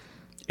like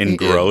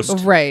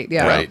Engrossed. right.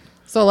 Yeah. Right.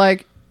 So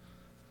like,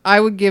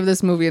 I would give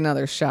this movie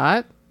another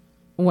shot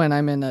when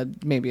I'm in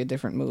maybe a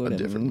different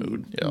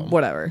mood. Yeah.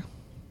 Whatever.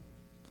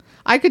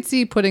 I could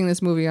see putting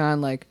this movie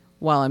on like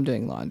while I'm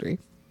doing laundry.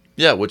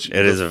 Yeah, which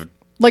It is a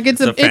Like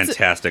it's a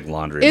fantastic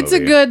laundry It's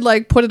movie. a good,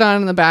 like, put it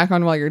on in the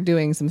background while you're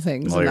doing some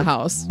things in the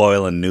house.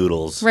 Boiling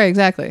noodles. Right,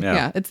 exactly.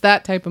 Yeah. It's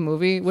that type of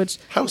movie, which...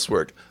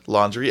 Housework,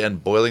 laundry,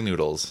 and boiling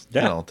noodles.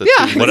 Yeah. You know, two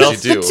What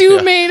else? you do. The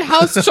two main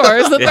house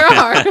chores that there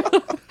are.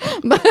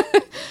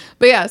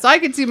 But yeah, so I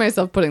could see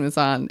myself putting this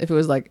on if it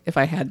was like, if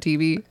I had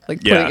TV. Like,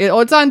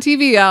 it's on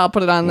TV, I'll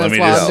put it on this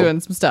while I'm doing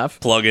some stuff.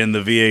 Plug in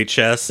the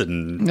VHS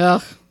and...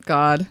 Oh,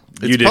 God.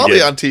 It's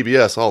probably on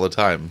TBS all the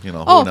time. You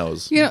know, who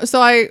knows? You know,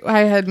 so I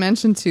had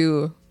mentioned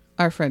to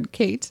our friend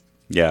Kate,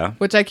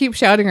 which I keep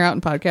shouting her out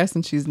in podcasts,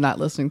 and she's not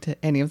listening to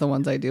any of the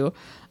ones I do.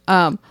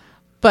 But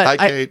hi,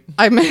 Kate.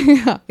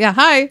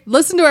 Hi,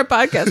 listen to our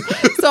podcast.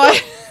 So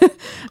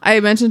I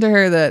mentioned to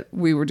her that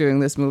we were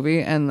doing this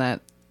movie and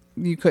that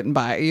you couldn't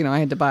buy, I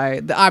had to buy,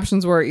 the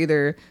options were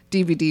either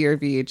DVD or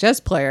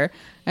VHS player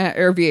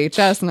or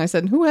VHS. And I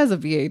said, who has a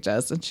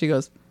VHS? And she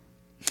goes,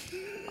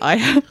 I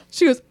have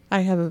two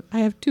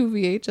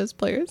VHS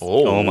players.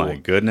 Oh my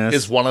goodness.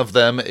 Is one of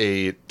them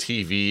a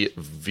TV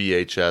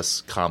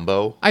VHS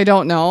combo? I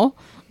don't know.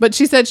 But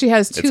she said she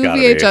has two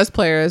VHS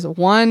players,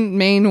 one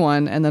main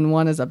one, and then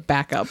one is a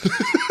backup.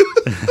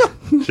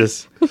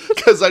 Just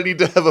because I need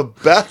to have a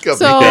backup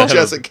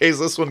VHS in case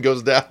this one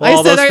goes down.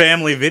 All those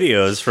family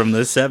videos from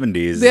the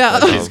 70s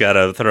that she's got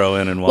to throw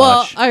in and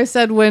watch. Well, I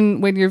said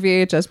when your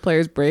VHS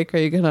players break, are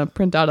you going to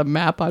print out a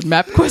map on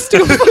MapQuest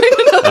to find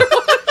another one?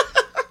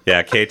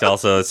 Yeah, Kate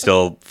also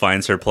still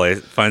finds her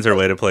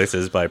way to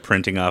places by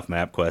printing off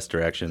MapQuest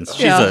directions.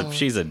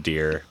 She's a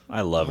dear.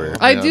 I love her.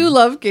 I do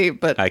love Kate,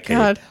 but Hi, Kate.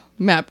 God,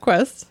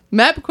 MapQuest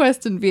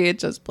and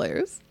VHS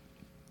players.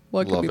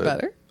 What could be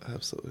better?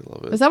 Absolutely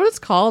love it. Is that what it's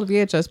called?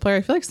 VHS player?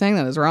 I feel like saying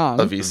that is wrong.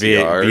 A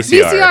VCR.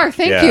 VCR,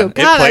 thank you.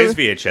 God, it plays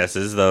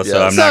VHSs, though,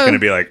 so I'm not going to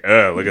be like,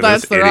 oh, look at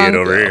this idiot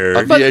over here.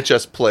 A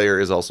VHS player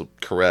is also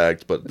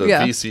correct, but the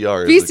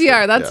VCR is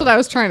VCR, that's what I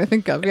was trying to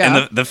think of,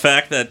 yeah. And the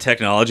fact that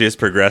technology has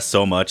progressed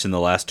so much in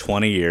the last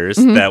 20 years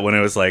that when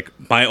it was like,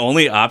 my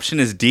only option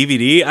is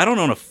DVD, I don't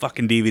own a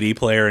fucking DVD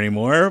player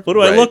anymore. What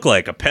do I look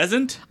like, a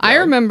peasant? I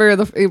remember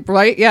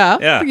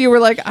yeah. You were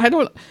like, I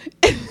don't...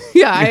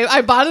 Yeah,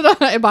 I bought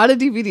it. I bought a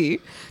DVD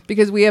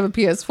because we have a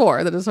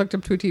PS4 that is hooked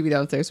up to a TV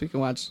downstairs, so we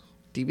can watch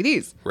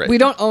DVDs. Right. We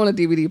don't own a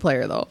DVD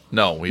player though.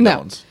 No, we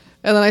don't.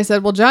 And then I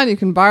said, "Well, John, you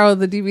can borrow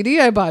the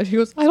DVD I bought." She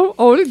goes, "I don't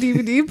own a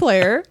DVD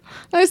player."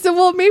 And I said,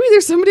 "Well, maybe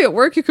there's somebody at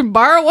work you can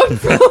borrow one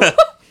from."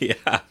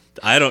 Yeah,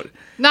 I don't.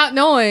 Not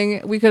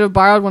knowing we could have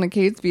borrowed one of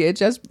Kate's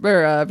VHS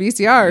or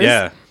VCRs.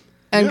 Yeah.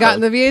 And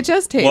gotten the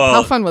VHS tape. Well,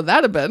 how fun would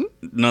that have been?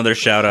 Another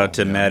shout out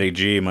to Matty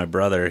G, my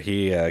brother.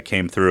 He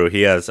came through.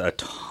 He has a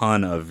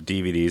ton of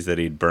DVDs that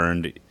he'd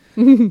burned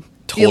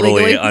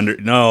totally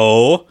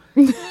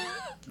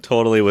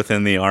totally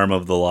within the arm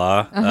of the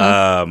law.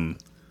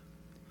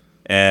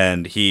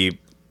 And he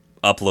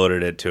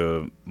uploaded it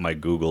to my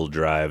Google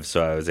Drive,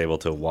 so I was able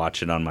to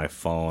watch it on my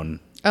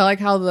phone. I like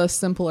how the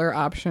simpler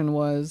option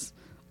was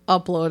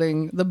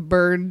uploading the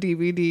burned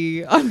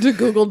DVD onto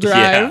Google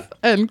Drive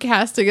and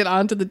casting it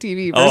onto the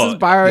TV versus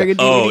borrowing a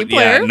DVD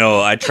player. Yeah,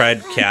 no, I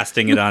tried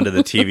casting it onto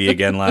the TV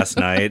again last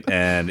night,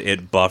 and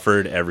it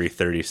buffered every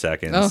 30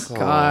 seconds. Oh,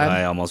 God.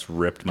 I almost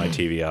ripped my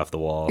TV off the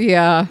wall.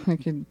 Yeah, I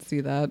can see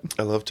that.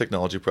 I love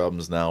technology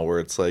problems now where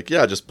it's like,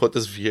 just put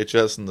this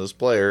VHS in this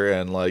player,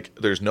 and like,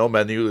 there's no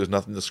menu, there's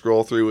nothing to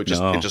scroll through. It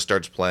just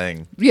starts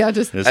playing. Yeah,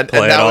 just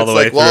play it all the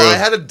way through. Well, I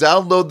had to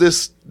download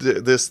this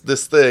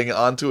thing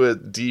onto a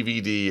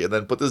DVD and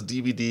then put this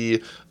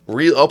DVD,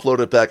 re-upload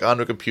it back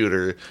onto a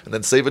computer, and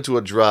then save it to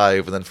a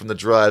drive, and then from the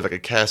drive I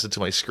could cast it to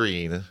my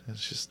screen.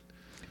 It's just...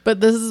 But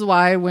this is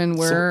why when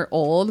we're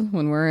old,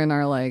 when we're in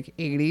our like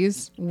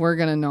 80s, we're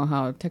gonna know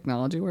how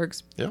technology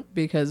works. Yeah.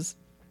 Because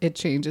it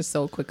changes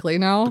so quickly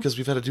now. Because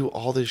we've had to do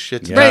all this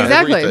shit to Right,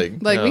 exactly. everything.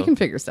 Like we can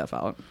figure stuff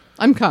out.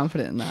 I'm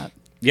confident in that.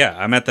 Yeah,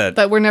 I'm at that.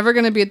 But we're never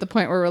going to be at the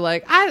point where we're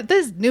like,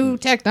 this new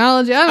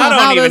technology.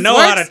 I don't even know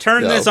works. how to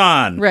turn this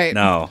on. Right?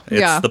 No,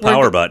 it's the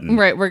power button.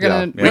 Right. We're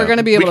gonna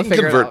be able to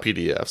figure it out. We can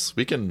convert PDFs.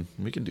 We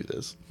can do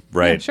this.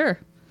 Right. Yeah, sure.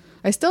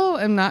 I still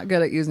am not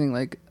good at using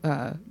like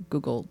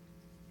Google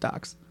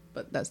Docs,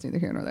 but that's neither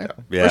here nor there.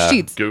 Yeah. Or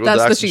Sheets. Google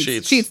that's Docs the and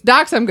Sheets. Sheets.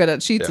 Docs I'm good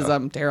at. Sheets is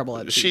I'm terrible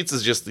at. Sheets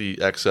is just the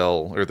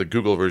Excel or the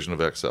Google version of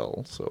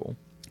Excel. So.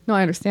 No,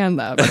 I understand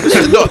that.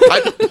 No,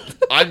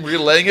 I'm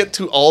relaying it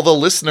to all the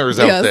listeners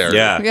out there.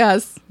 Yeah.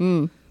 Yes.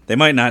 They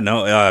might not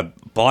know.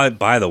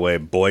 By the way,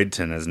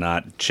 Boydton has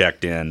not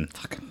checked in.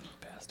 Fucking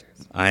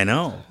bastards. I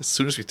know. As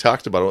soon as we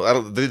talked about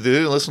it, they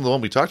didn't listen to the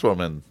one we talked about,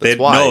 man. That's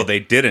why. No, they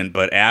didn't.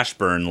 But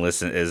Ashburn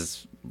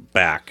is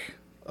back.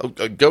 Oh,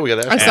 go, we got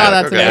Ashburn. I saw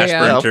that today.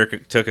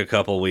 Ashburn took a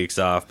couple weeks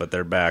off, but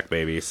they're back,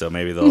 baby. So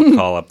maybe they'll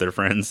call up their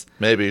friends.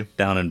 Maybe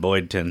down in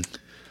Boydton.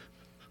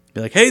 Be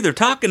like, hey, they're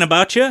talking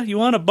about you. You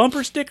want a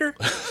bumper sticker?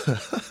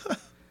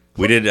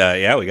 We did.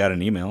 We got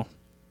an email.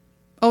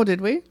 Oh, did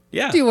we?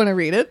 Yeah. Do you want to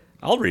read it?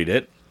 I'll read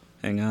it.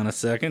 Hang on a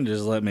second.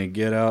 Just let me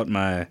get out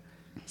my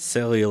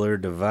cellular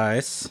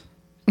device.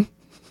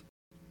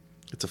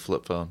 It's a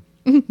flip phone.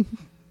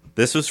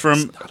 This was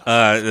from.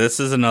 This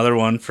is another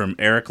one from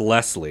Eric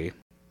Leslie.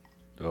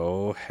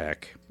 Oh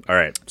heck! All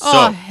right. So,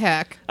 oh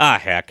heck!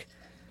 Heck.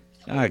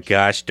 Oh,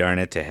 gosh darn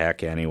it to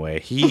heck anyway.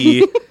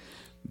 He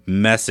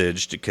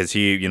messaged, because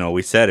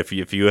we said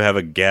if you have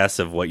a guess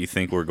of what you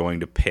think we're going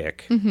to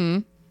pick,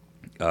 and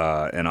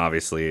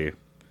obviously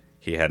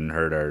he hadn't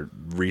heard our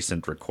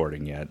recent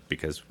recording yet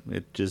because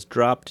it just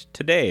dropped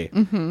today.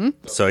 Mm-hmm.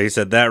 So he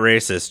said that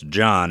racist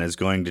John is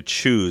going to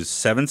choose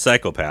 7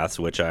 Psychopaths,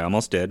 which I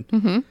almost did,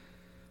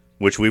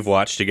 which we've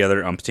watched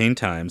together umpteen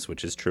times,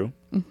 which is true.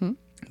 Mm-hmm.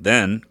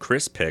 Then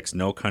Chris picks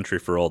No Country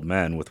for Old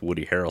Men with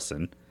Woody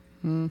Harrelson.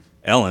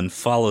 Ellen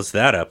follows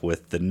that up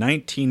with the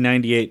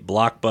 1998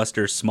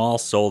 blockbuster Small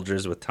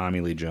Soldiers with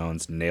Tommy Lee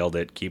Jones. Nailed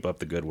it. Keep up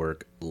the good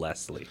work,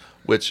 Leslie.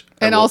 Which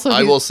I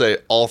will say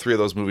all 3 of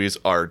those movies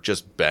are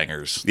just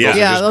bangers.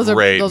 Yeah, those are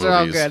great all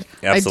good.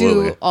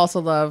 Absolutely. I do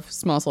also love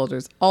Small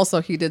Soldiers.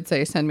 Also, he did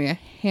say send me a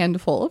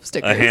handful of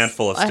stickers. A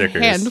handful of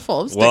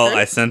stickers. Well,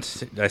 I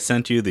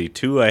sent you the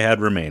 2 I had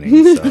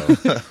remaining.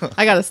 So.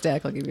 I got a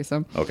stack. I'll give you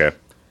some. Okay.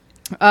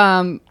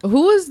 Who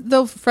was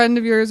the friend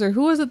of yours, or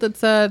who was it that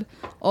said,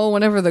 "Oh,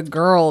 whenever the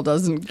girl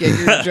doesn't get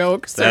your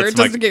jokes or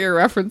doesn't get your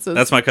references"?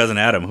 That's my cousin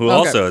Adam, who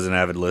also is an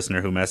avid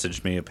listener, who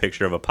messaged me a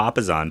picture of a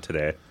Papazon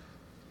today.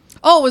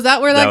 Oh, was that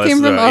where that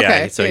came from?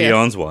 Okay, yeah, so he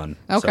owns one.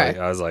 Okay, so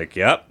I was like,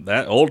 "Yep,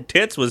 that old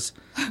tits was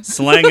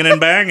slanging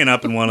and banging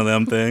up in one of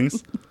them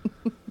things."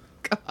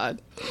 God.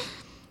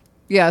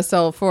 Yeah.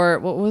 So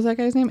what was that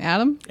guy's name?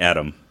 Adam.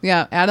 Adam.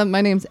 Yeah, Adam.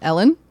 My name's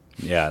Ellen.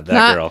 Yeah,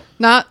 that girl.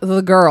 Not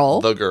the girl.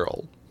 The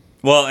girl.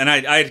 Well, and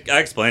I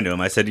explained to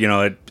him. I said,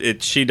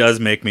 she does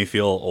make me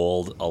feel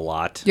old a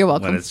lot. You're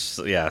welcome.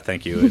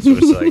 Thank you. It's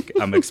just like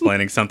I'm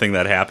explaining something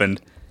that happened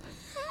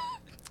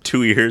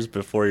 2 years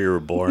before you were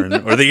born,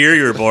 or the year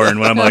you were born.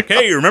 When I'm like,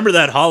 hey, you remember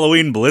that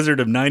Halloween blizzard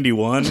of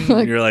 '91?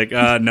 And you're like,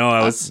 no,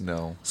 I was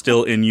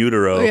still in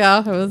utero.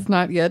 Yeah, I was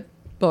not yet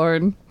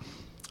born.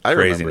 I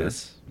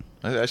Craziness.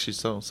 Remember. I actually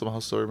somehow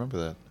still remember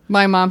that.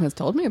 My mom has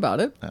told me about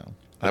it. No.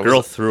 A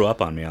girl threw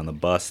up on me on the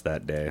bus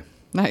that day.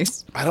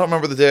 Nice. I don't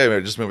remember the day.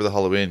 I just remember the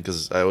Halloween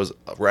because I was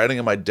riding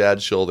on my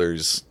dad's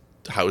shoulders,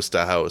 house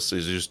to house. He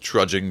was just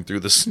trudging through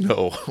the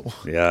snow.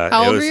 Yeah.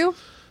 How old were you?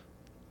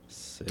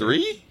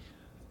 3?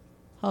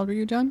 How old were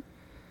you, John?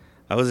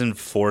 I was in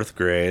 4th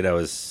grade. I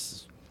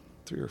was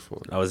 3 or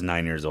 4. I was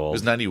 9 years old. It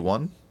was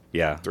 91?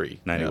 Yeah. 3.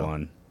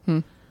 91.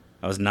 Yeah.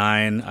 I was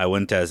 9. I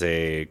went as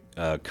a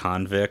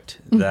convict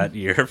that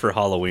year for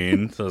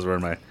Halloween. So I was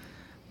wearing my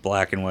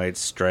black and white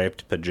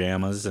striped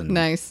pajamas and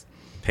nice.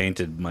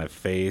 Painted my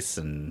face,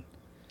 and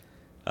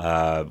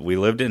we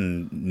lived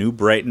in New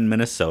Brighton,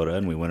 Minnesota,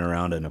 and we went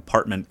around an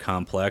apartment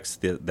complex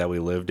that we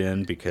lived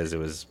in because it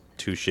was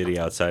too shitty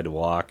outside to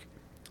walk.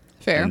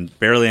 Fair. And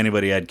barely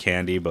anybody had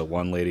candy, but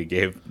one lady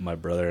gave my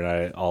brother and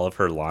I all of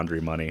her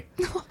laundry money.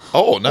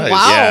 Oh, nice.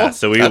 Wow. Yeah,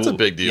 so that's a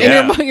big deal.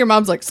 And your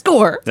mom's like,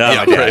 score. No,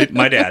 yeah,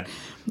 my dad.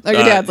 Oh,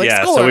 your dad's like,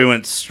 yeah, score. so we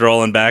went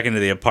strolling back into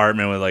the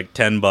apartment with like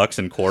 $10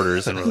 in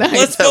quarters, and we're like, Nice.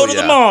 let's go to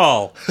the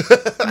mall.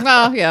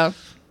 Well, yeah,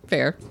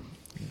 fair.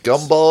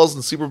 Gumballs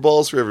and Super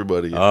Balls for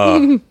everybody.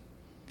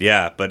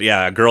 Yeah, but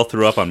yeah, a girl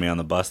threw up on me on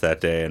the bus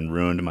that day and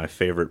ruined my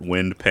favorite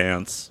wind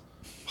pants.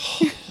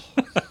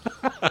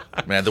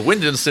 Man, the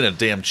wind didn't stand a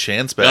damn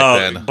chance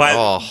back then. But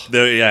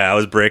I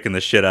was breaking the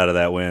shit out of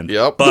that wind.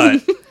 Yep.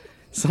 But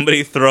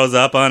somebody throws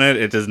up on it,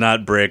 it does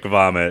not break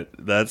vomit.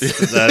 That's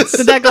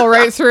Did that go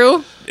right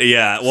through?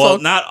 Yeah, well,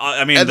 not.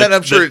 I mean, and then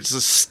I'm sure it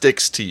just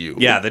sticks to you.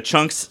 Yeah, the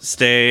chunks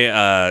stay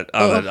on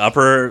the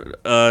upper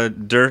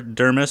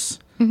dermis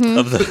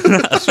of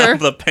the Sure. of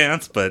the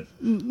pants, but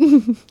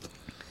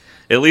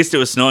at least it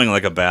was snowing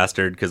like a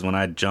bastard. Because when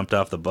I jumped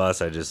off the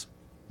bus, I just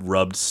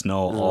rubbed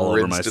snow all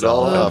over myself. It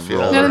all off, and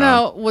rolled No.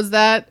 around. Was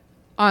that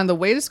on the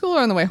way to school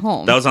or on the way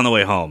home? That was on the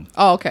way home.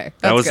 Oh, okay.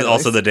 That was good,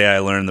 also at the day I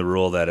learned the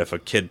rule that if a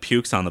kid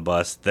pukes on the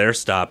bus, their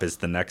stop is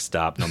the next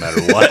stop, no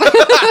matter what.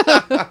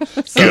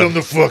 Get him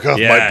the fuck off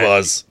my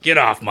bus. Get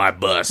off my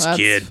bus, That's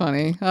kid.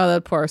 funny. Oh,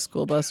 that poor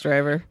school bus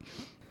driver.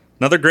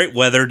 Another great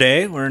weather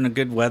day. We're in a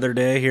good weather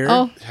day here.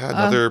 Oh, Yeah,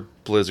 another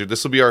blizzard.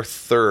 This will be our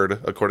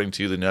 3rd, according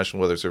to the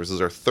National Weather Service,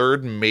 our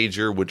 3rd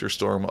major winter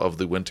storm of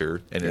the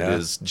winter, and it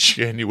is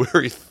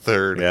January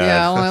 3rd.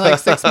 yeah, only like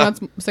 6 months,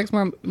 6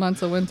 more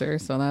months of winter,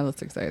 so that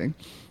looks exciting.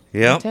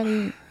 Yep.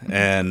 Teddy.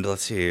 And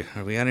let's see.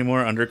 Are we got any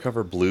more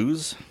Undercover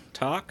Blues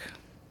talk?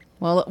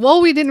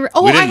 Well, we didn't.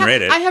 We didn't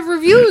rate it. I have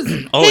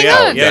reviews. Oh, Hang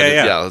yeah. on.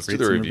 Yeah, let's do Read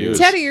the some reviews.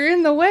 Teddy, you're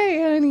in the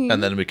way, honey.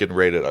 And then we can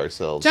rate it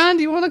ourselves. John,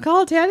 do you want to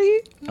call Teddy?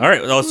 All right.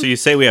 Oh, so you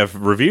say we have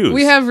reviews?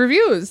 We have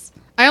reviews.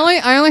 I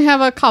only have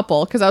a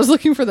couple because I was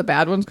looking for the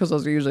bad ones because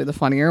those are usually the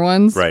funnier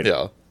ones. Right.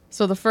 Yeah.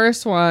 So the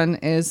first one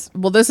is,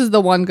 this is the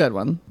one good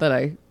one that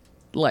I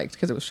liked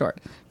because it was short.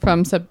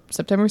 From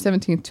September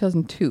 17th,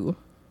 2002.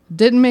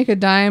 Didn't make a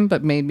dime,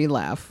 but made me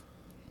laugh.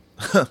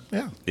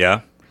 Yeah.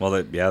 Yeah. Well,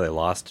 they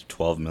lost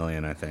 $12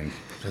 million, I think.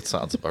 That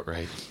sounds about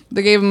right.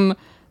 They gave him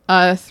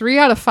 3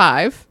 out of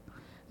 5,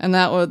 and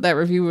that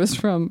review was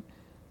from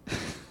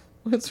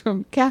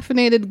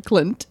Caffeinated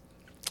Clint.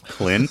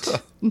 Clint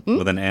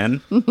with an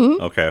N.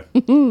 Okay.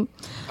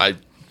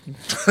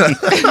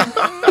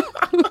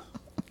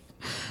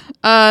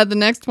 The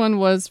next one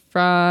was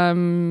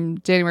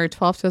from January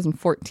 12th,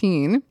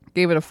 2014.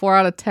 gave it a 4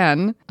 out of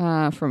 10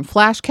 from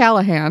Flash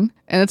Callahan.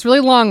 And it's really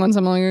long one, so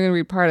I'm only going to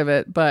read part of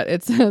it. But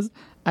it says,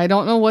 I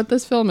don't know what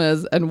this film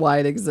is and why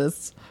it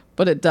exists,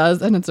 but it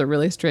does, and it's a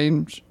really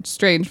strange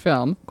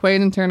film.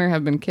 Quaid and Turner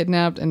have been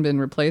kidnapped and been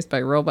replaced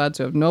by robots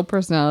who have no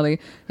personality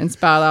and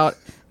spout out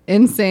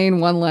insane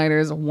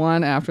one-liners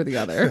one after the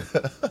other.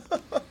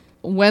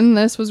 When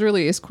this was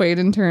released, Quaid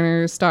and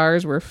Turner's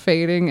stars were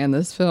fading, and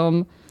a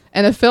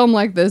film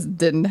like this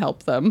didn't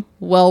help them.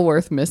 Well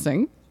worth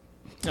missing.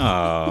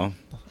 Oh,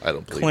 I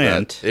don't believe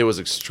Clint. that. It was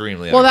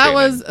extremely Well, that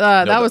entertaining. was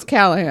that was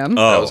Callahan.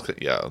 Oh, That was,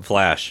 yeah.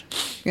 Flash.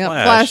 Yeah,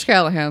 Flash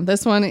Callahan.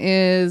 This one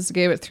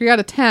gave it 3 out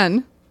of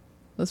 10.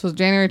 This was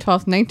January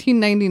 12th,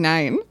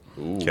 1999.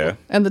 Okay.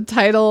 And the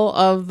title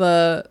of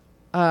the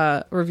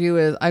review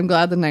is, I'm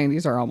glad the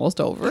 90s are almost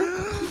over.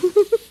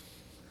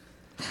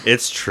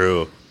 It's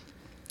true.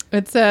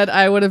 It said,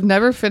 I would have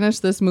never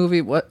finished this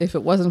movie if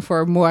it wasn't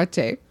for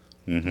Muerte.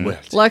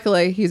 Wet.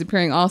 Luckily, he's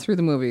appearing all through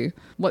the movie.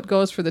 What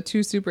goes for the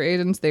two super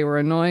agents? They were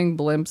annoying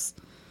blimps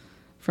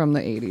from the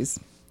 80s.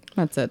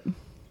 That's it.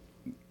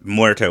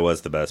 Muerte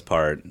was the best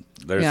part.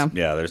 There's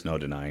Yeah. there's no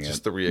denying Just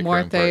it. the reoccurring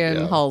Muerte part, and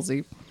yeah.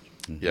 Halsey.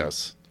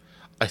 Yes.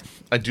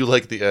 I do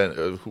like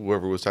the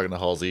whoever was talking to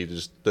Halsey,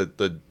 just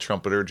the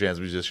trumpeter,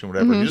 jazz musician,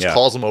 whatever. He just Yeah.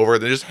 calls him over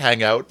and they just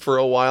hang out for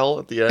a while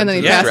at the end. And then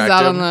he to passes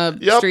distract out him. on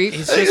the Yep. street.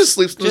 And he just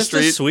sleeps in the Just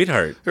street. a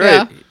sweetheart.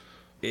 Right.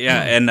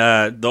 Yeah, and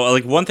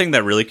like one thing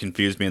that really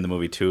confused me in the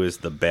movie too is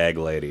the bag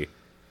lady.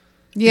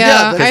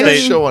 Yeah, that's I not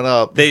didn't- showing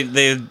up.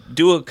 They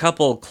do a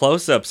couple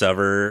close-ups of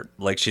her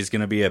like she's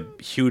gonna be a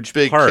huge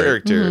Big part.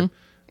 character.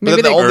 But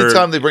Maybe then the they- only Or-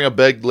 time they bring a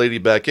bag lady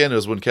back in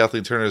is when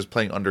Kathleen Turner is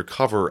playing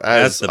Undercover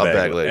as the a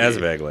bag lady. As a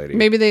bag lady.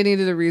 Maybe they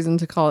needed a reason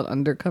to call it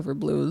Undercover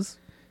Blues.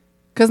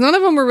 Because none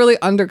of them were really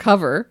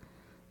undercover.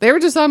 They were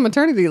just on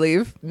maternity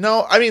leave.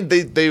 No, I mean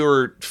they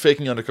were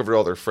faking undercover to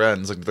all their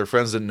friends. Like their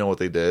friends didn't know what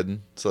they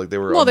did, so like they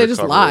were. Well, they just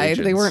undercover lied.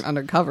 They agents. weren't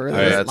undercover.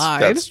 They Yeah, just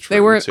lied. that's true,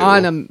 they weren't too.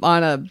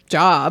 on a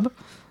job,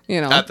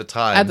 you know. At the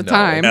time, At the no.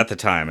 time. At the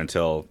time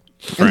until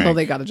Frank, Until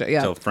they got a job. Yeah.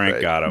 until Frank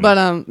Right. got him.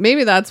 But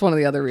maybe that's one of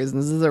the other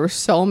reasons is there were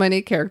so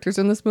many characters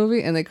in this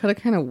movie, and they could have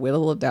kind of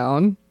whittled it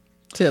down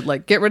to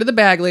like get rid of the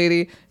bag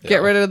lady,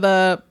 get rid of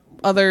the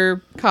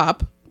other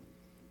cop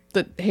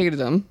that hated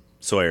him.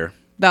 Sawyer.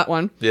 That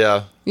one.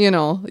 Yeah, You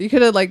know, you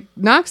could have like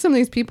knocked some of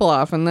these people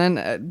off and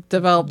then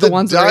developed the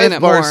ones that are in dive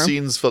it bar more.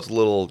 scenes felt a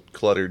little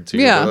cluttered too.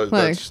 Yeah, but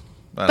like-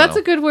 I don't That's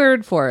know. a good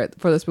word for it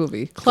for this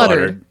movie. Cluttered.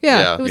 Cluttered. Yeah,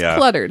 Yeah. it was Yeah.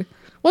 cluttered.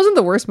 Wasn't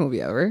the worst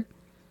movie ever.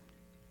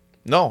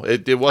 No,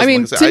 it wasn't. I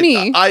mean, like I said, to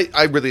me-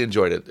 I really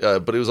enjoyed it,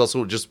 but it was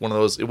also just one of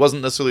those. It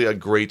wasn't necessarily a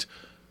great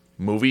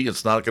movie.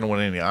 It's not going to win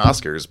any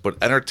Oscars, but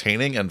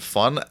entertaining and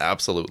fun,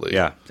 absolutely.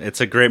 Yeah, it's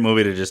a great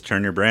movie to just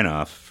turn your brain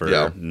off for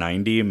Yeah.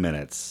 90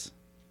 minutes.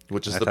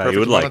 which is I the thought you perfect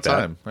would amount like of that.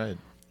 time, right?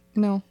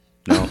 No,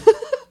 No,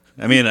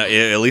 I mean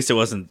at least it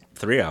wasn't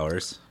 3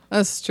 hours.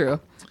 that's true.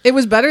 It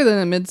was better than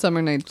A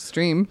Midsummer Night's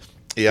Dream.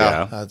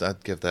 Yeah, Yeah.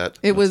 I'd give that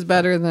It was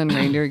better than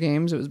Reindeer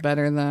Games. It was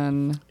better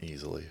than.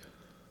 easily.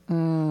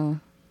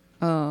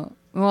 Well,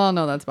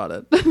 no, that's about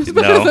it. It's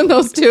better than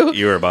those two.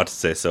 You were about to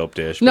say Soap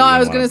Dish. No, but you I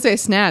was don't going to wanna-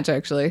 say Snatch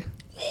actually,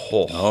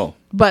 Oh,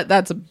 but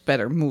that's a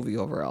better movie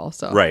overall.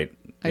 So right.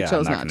 I yeah,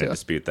 chose I'm not not to. to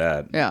dispute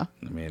that. Yeah,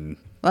 I mean,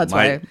 that's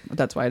my- why.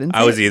 That's why I didn't.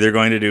 I say was it. either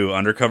going to do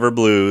Undercover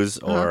Blues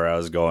Uh-huh. or I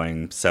was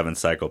going Seven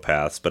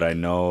Psychopaths, but I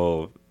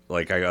know,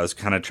 like, I was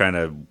kind of trying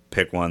to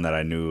pick one that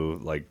I knew,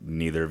 like,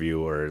 neither of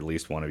you or at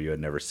least one of you had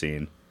never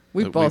seen.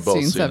 We've both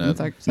seen seen Seven.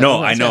 it.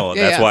 No, I know.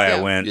 Yeah, That's yeah, why yeah.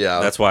 I went. Yeah.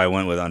 That's why I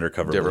went with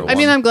Undercover Different Blues. I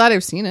mean, I'm glad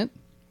I've seen it.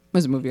 It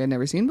was a movie I'd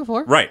never seen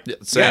before. Right. Yeah,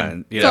 same. Yeah,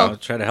 and, you So- know,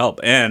 try to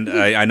help. And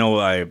I know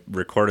I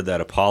recorded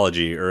that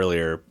apology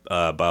earlier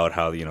about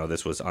how,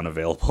 this was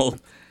unavailable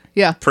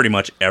Yeah. pretty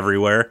much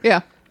everywhere.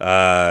 Yeah.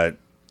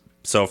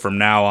 So from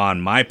now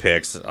on, my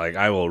picks, like,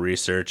 I will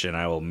research and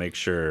I will make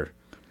sure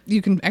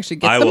You can actually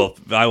get them.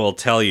 I will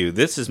tell you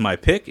this is my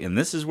pick and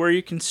this is where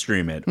you can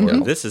stream it,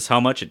 or this is how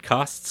much it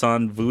costs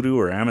on Vudu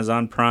or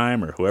Amazon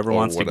Prime or whoever Or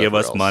wants to give whatever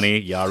us else.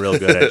 money.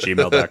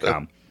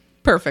 yarealgood@gmail.com.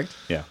 Perfect.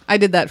 Yeah. I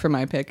did that for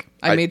my pick.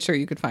 I made sure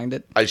you could find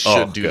it. I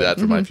should do good. that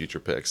for my future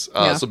picks.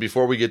 Yeah. So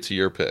before we get to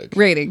your pick,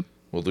 Rating.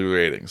 we'll do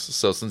ratings.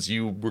 So since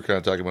you were kind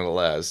of talking about it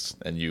last,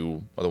 and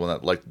you are the one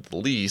that liked it the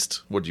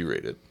least, what do you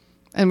rate it?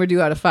 And we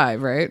do out of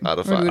 5, right? Out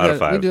of Or do we 5. do Out of it-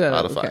 5. We do it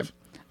Out of okay. 5.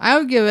 I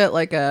would give it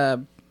like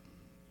a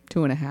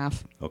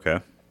 2.5. Okay.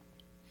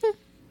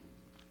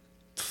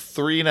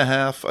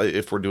 3.5.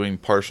 If we're doing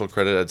partial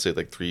credit, I'd say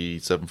like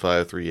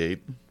 3.75, 3.8.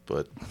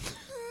 But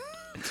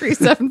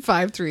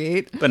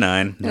 3.7538.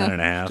 Benign,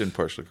 9.5. doing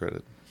partial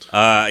credit.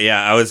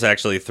 Yeah, I was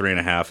actually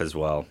 3.5 as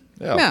well.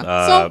 Yeah.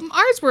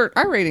 So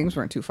our ratings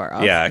weren't too far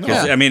off. Yeah,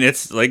 because I mean,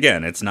 it's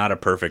not a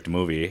perfect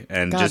movie,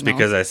 and God, just no.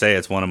 because I say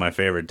it's one of my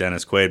favorite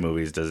Dennis Quaid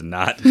movies does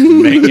not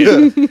make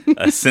it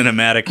a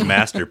cinematic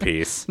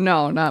masterpiece.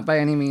 No, not by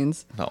any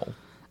means. No.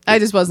 I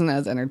just wasn't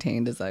as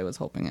entertained as I was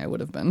hoping I would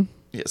have been.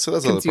 Yeah, so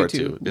that's the other Since you part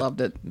two too.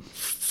 loved it.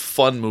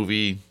 Fun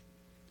movie,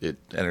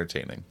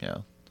 entertaining. Yeah.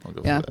 I'll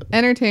go Yeah, for that.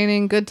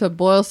 entertaining. Good to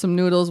boil some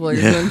noodles while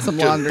you're doing some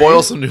laundry.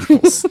 Boil some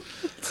noodles.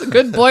 It's a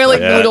good boiling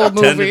noodle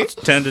movie.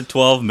 10 to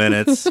 12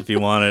 minutes if you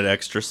want it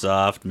extra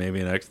soft. Maybe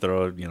an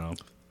extra,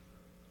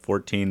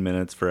 14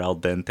 minutes for al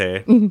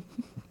dente.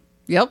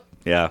 Yep.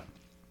 Yeah.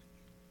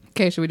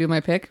 Okay, should we do my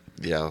pick?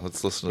 Yeah,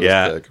 let's listen to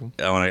this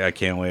pick. I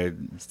can't wait.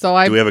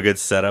 So do we have a good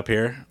setup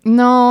here?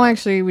 No,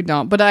 actually we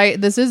don't.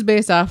 But this is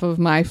based off of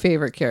my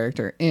favorite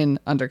character in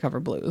Undercover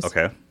Blues.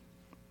 Okay.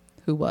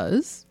 Who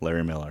was?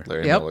 Larry Miller.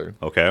 Larry Yep. Miller.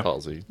 Okay.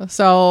 Halsey.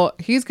 So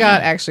he's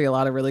got actually a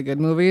lot of really good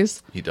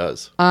movies. He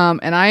does.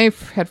 And I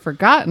had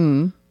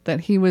forgotten that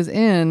he was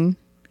in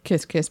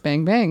Kiss Kiss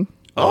Bang Bang.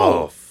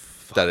 Oh,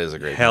 that is a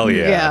great hell movie.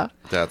 yeah. Yeah.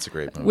 That's a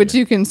great movie. Which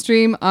you can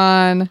stream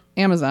on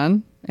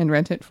Amazon and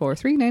rent it for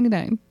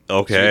 $3.99.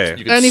 Okay.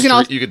 You And you can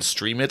also- you could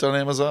stream it on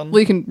Amazon? Well,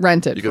 you can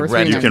rent it You for can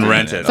rent it. $3.99. You can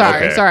rent it.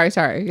 Sorry, Okay.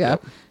 sorry. Yeah.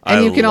 Yep. And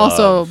I you can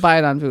also love- buy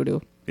it on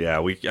Vudu. Yeah,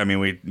 we'll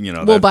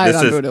buy it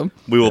on Vudu.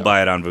 We will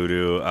buy it on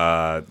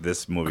Vudu.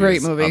 This movie Great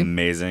is movie.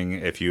 amazing.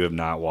 If you have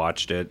not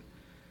watched it,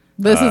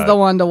 This is the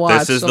one to watch.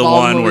 this is of the all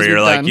one where movies you're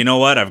we've like, done. you know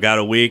what? I've got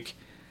a week.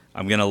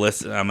 I'm gonna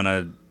listen. I'm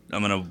gonna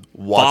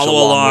Watch follow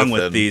along along with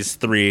with them. these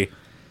three.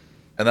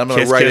 And I'm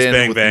going Kiss to write Kiss in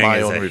Bang with Bang my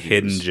is own a reviews.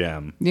 hidden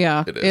gem.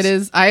 Yeah, It it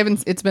is.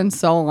 is. It's been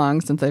so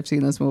long since I've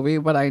seen this movie,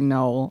 but I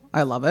know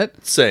I love it.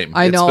 Same.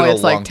 I know been a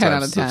it's like long 10 time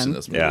out of since I've 10. seen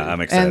this movie. Yeah, I'm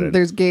excited. And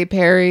there's Gay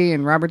Perry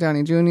and Robert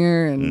Downey Jr.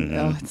 and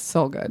oh, it's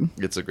so good.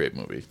 It's a great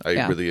movie. I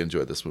Yeah. really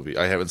enjoyed this movie.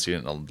 I haven't seen it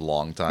in a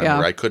long time. Yeah.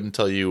 Where I couldn't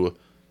tell you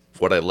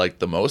what I liked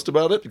the most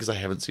about it because I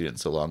haven't seen it in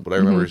so long. But I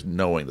remember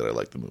knowing that I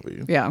liked the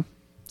movie. Yeah.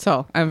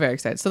 So I'm very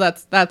excited. So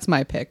that's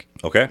my pick.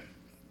 Okay.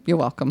 You're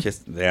welcome.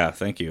 Yeah,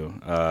 thank you.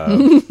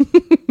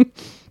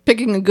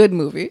 Picking a good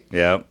movie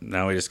Yeah,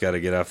 now we just got to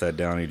get off that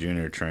Downey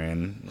Jr.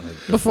 train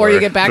before you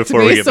get back to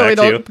before we me, get so we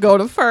back to don't you. go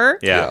to Fur.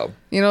 Yeah,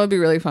 You know, it'd be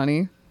really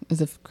funny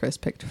is if Chris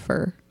picked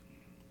Fur.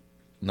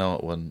 No,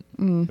 it wasn't.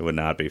 it would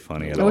not be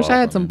funny at I all. wish I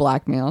had some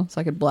blackmail so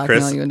I could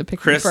blackmail you into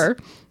picking Fur.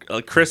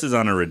 Chris is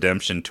on a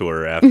redemption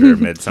tour after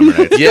Midsummer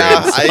Night's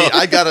Yeah, Dream, so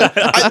I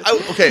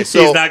gotta. Okay,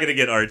 so he's not going to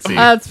get artsy.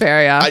 That's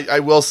fair, yeah. I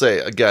will say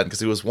again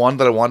because it was one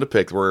that I wanted to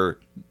pick where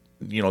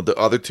the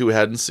other two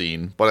hadn't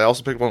seen, but I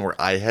also picked one where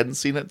I hadn't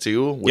seen it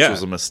too, which Yeah.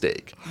 was a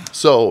mistake.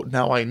 So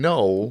now I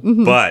know.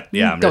 But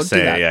yeah, I'm Don't just do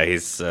saying. that. Yeah,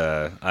 he's.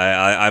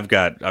 I've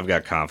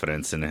got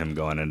confidence in him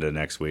going into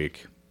next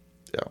week,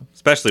 Yeah,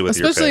 especially with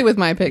your pick. with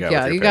my pick. Yeah,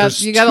 Yeah, with your you pick. got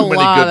There's you got too a many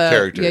lot good of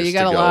characters you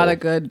got to a lot go. of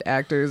good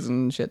actors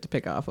and shit to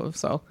pick off of.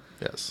 So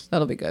yes.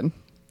 that'll be good.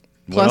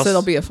 What Plus, else?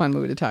 it'll be a fun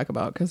movie to talk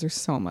about because there's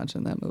so much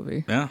in that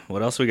movie. Yeah.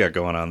 What else we got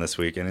going on this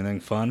week? Anything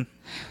fun?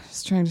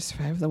 Just trying to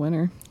survive the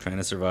winter. Trying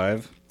to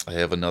survive. I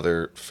have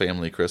another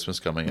family Christmas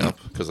coming up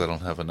because I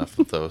don't have enough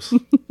of those.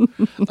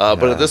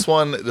 But at this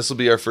one, this will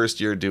be our first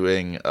year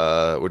doing.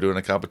 We're doing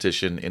a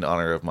competition in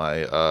honor of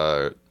my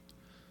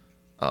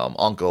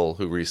uncle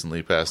who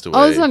recently passed away.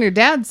 Oh, this is on your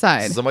dad's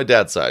side. This is on my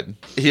dad's side.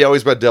 He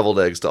always brought deviled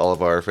eggs to all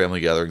of our family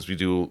gatherings.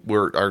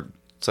 Our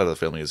side of the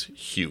family is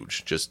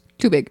huge. Just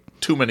Too big.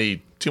 too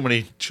many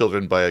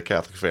children by a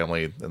Catholic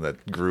family, and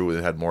that grew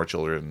and had more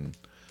children.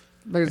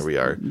 There's Here we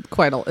are.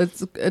 quite a.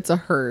 It's a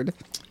herd.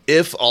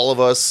 If all of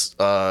us,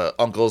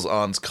 uncles,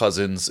 aunts,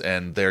 cousins,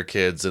 and their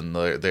kids, and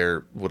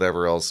their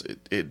whatever else,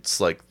 it's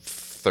like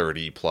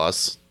 30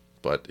 plus,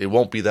 but it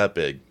won't be that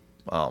big.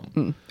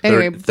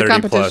 Anyway, the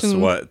 30 plus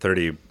competition. what?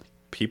 30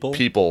 people?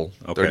 People,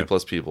 Okay. 30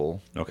 plus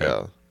people. Okay.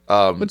 Yeah.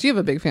 But you have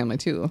a big family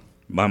too.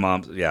 My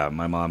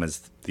mom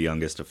is the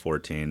youngest of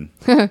 14.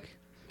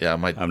 Yeah,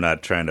 my I'm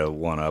not trying to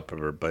one up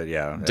her, but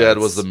yeah. dad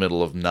was it's- the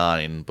middle of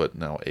 9, but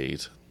now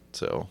 8.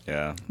 So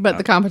Yeah. But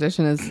the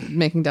competition is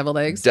making deviled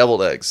eggs.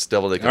 deviled egg All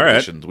right.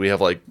 competitions. We have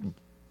like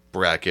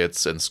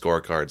brackets and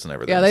scorecards and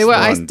everything. Yeah, they were.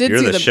 I Fun. did You're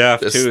see the the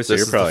chef This, too, this so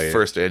you're is probably the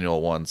first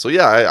annual one. So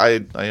yeah, I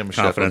am a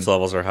chef. confidence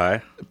levels are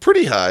high.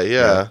 Pretty high.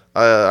 Yeah,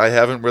 I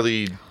haven't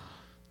really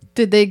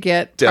Did they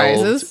get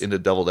delved prizes? into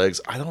deviled eggs.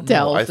 I don't know.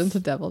 Delved into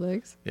deviled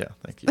eggs. Yeah,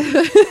 thank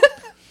you.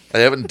 I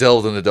haven't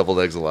delved into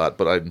deviled eggs a lot,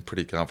 but I'm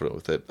pretty confident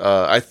with it.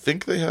 I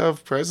think they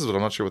have prizes, but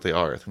I'm not sure what they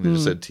are. I think they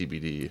just said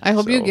TBD. I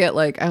hope you so- get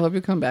I hope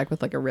you come back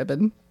with like a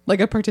ribbon,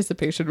 like a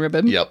participation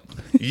ribbon. Yep.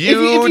 If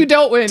you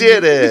don't win,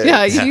 did it.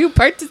 Yeah, you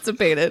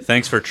participated.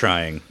 Thanks for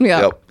trying.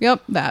 Yeah. Yep.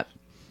 Yep. That.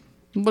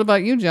 What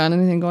about you, John?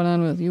 Anything going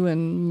on with you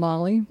and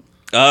Molly?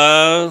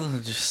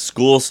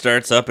 School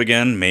starts up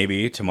again,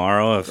 maybe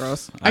tomorrow. If,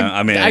 Gross.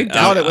 I mean, I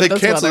doubt it. They With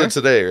this canceled weather. it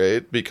today,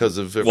 right? Because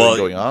of everything Well,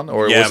 going on,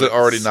 or yeah, was it but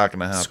already not going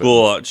to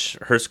happen?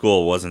 her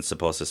school wasn't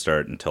supposed to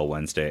start until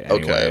Wednesday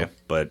anyway, Okay.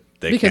 but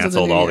they Because of the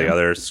canceled New all the Year.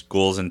 other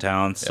schools in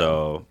town,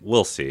 so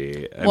we'll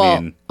see. I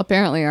Well, mean,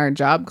 apparently our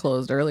job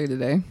closed early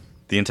today.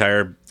 the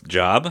entire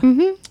job.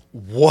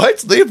 What?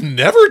 They've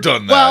never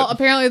done that. Well,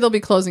 apparently they'll be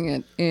closing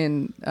it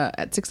in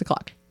at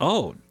 6:00.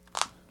 Oh,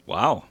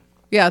 wow.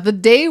 Yeah, the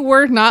day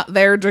we're not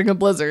there during a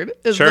blizzard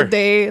is Sure. the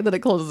day that it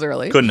closes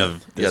early. Couldn't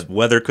have. This Yeah.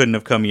 weather couldn't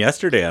have come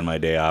yesterday on my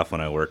day off when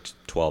I worked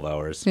 12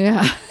 hours.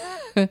 Yeah.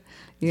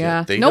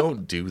 Yeah. they Nope.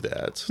 don't do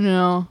that.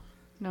 No.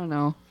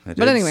 I But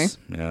did anyway,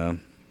 yeah.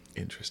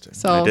 Interesting.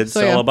 so I did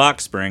so sell yeah. a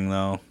box spring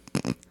though.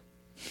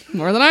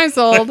 More than I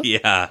sold.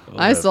 Yeah.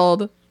 I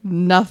sold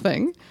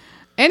nothing.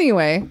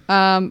 Anyway,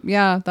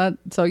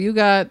 so you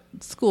got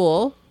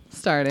school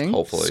starting.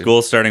 Hopefully.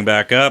 School starting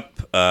back up,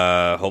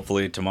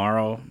 hopefully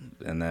tomorrow,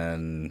 and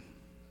then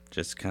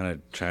just kind of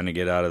trying to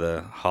get out of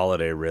the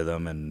holiday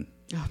rhythm. And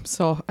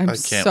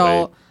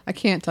I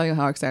can't tell you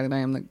how excited I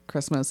am that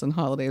Christmas and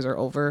holidays are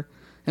over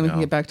and we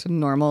can get back to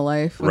normal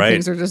life. When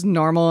things are just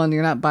normal and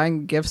you're not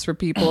buying gifts for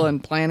people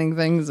and planning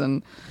things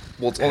and...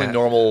 Well, it's only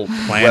normal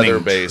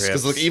weather-based.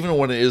 Because even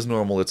when it is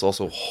normal, it's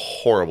also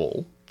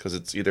horrible. Because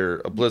it's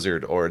either a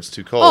blizzard or it's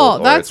too cold.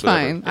 Oh, that's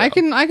fine. Yeah. I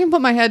can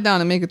put my head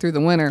down and make it through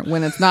the winter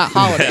when it's not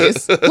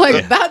holidays.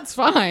 That's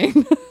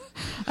fine.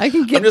 I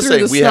can get through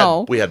the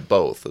snow. We had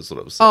both, is what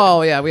I was saying.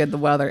 Oh, yeah. We had the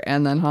weather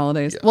and then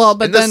holidays. Yes. Well,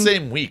 but in the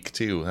same week,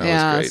 too. That was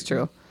great. That's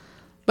true.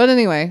 But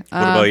anyway. What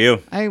about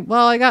you? I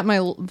got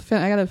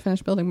to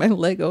finish building my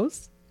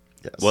Legos.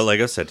 Yes. What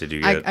Lego set did you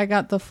get? I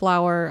got the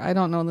flower. I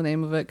don't know the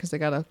name of it because I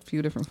got a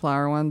few different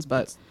flower ones,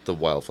 but it's the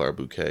wildflower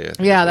bouquet.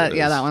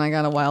 That one. I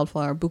got a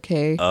wildflower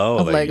bouquet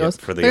of Legos.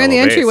 They're in the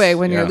vase. entryway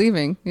when you're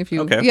leaving.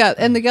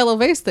 And the yellow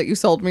vase that you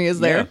sold me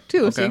is there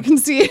too, so you can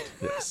see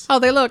how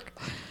they look.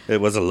 It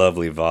was a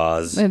lovely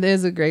vase. It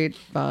is a great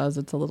vase.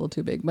 It's a little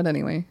too big, but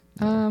anyway.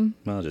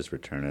 I'll just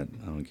return it.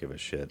 I don't give a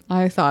shit.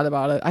 I thought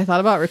about it. I thought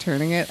about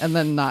returning it and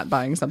then not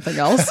buying something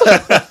else.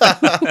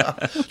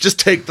 Just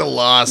take the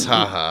loss,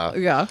 haha.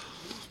 Yeah.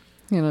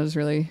 Just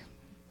really.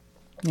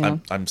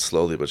 I'm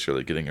slowly but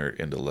surely getting her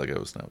into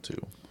Legos now too.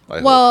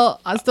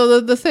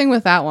 So the thing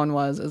with that one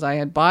is I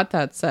had bought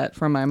that set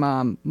from my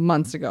mom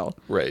months ago.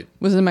 Right.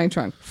 Was in my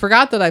trunk.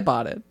 Forgot that I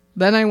bought it.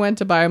 Then I went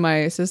to buy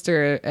my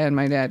sister and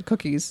my dad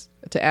cookies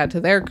to add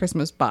to their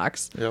Christmas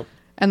box. Yep.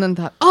 And then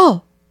thought,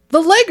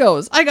 the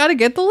Legos. I got to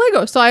get the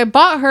Legos. So I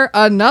bought her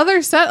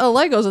another set of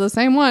Legos of the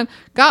same one.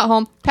 Got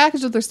home,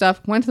 packaged with their stuff,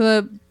 went to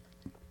the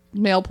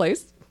mail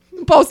place,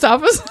 post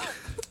office.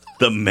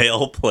 The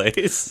mail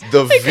place.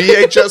 The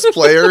VHS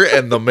player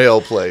and the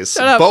mail place.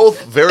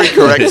 Both very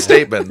correct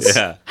statements.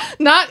 Yeah.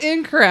 Not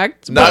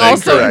incorrect, but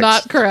also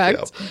not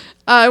correct. Yep.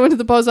 I went to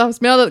the post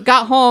office, mailed it,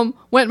 got home,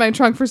 went in my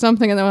trunk for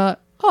something, and then went,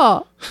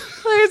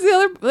 there's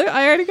the other.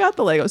 I already got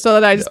the Lego. So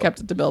then I just kept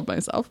it to build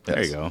myself.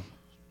 There you go.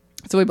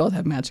 So we both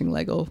have matching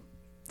Lego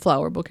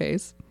flower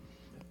bouquets.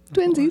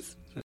 Twinsies.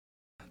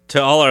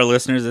 To all our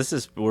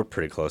listeners, we're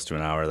pretty close to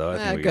an hour, though. I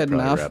think we can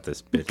probably wrap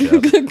this bitch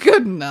up.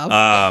 Good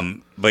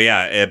enough. But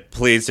yeah,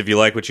 please, if you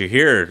like what you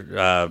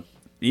hear,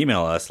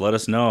 email us. Let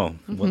us know.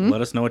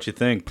 Let us know what you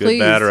think. Good,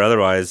 bad, or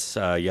otherwise.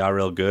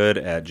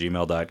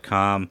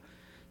 yarealgood@gmail.com.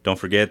 Don't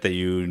forget that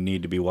you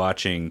need to be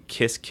watching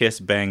Kiss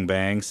Kiss Bang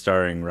Bang,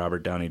 starring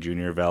Robert Downey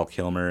Jr., Val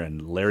Kilmer,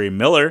 and Larry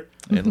Miller.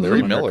 And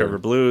Larry Miller. Undercover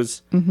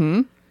Blues.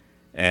 Mm-hmm.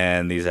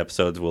 And these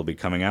episodes will be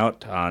coming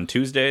out on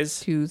Tuesdays.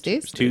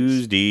 Tuesday.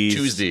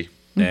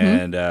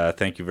 And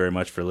thank you very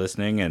much for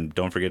listening. And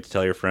don't forget to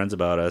tell your friends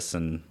about us.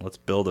 And let's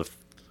build a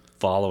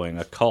following,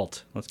 a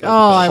cult.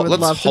 I would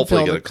love to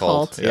build a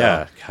cult.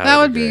 Yeah. God, that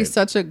would be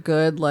such a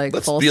good,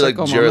 let's full be like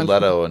Jared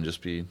moment. Leto and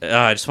just be...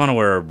 I just want to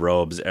wear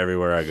robes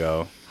everywhere I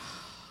go.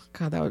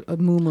 God, that would... A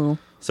muumuu.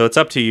 So it's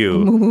up to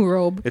you. A muumuu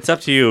robe. It's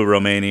up to you,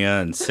 Romania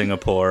and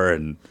Singapore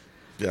and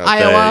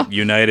Iowa. The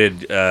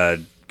United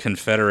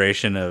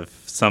Confederation of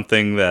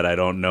something that I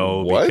don't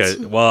know. What?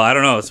 I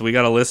don't know. So we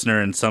got a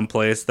listener in some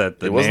place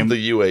that it wasn't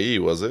the UAE,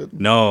 was it?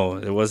 No,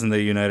 it wasn't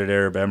the United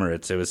Arab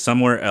Emirates. It was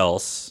somewhere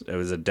else. It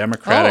was a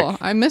democratic. Oh,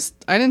 I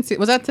didn't see.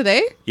 Was that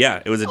today?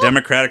 Yeah, it was a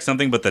democratic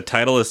something, but the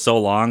title is so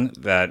long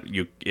that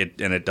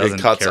it doesn't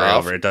cuts carry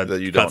off over. It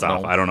cuts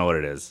off. I don't know what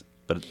it is,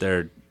 but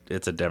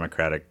it's a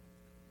democratic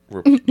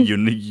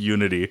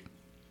unity.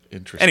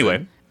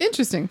 Interesting.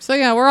 Interesting. So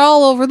yeah, we're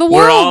all over the world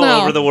We're all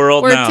now. over the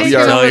world now. Taking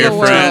Tell over your the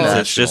friends. world.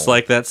 It's just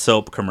like that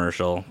soap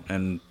commercial.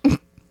 And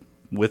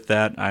with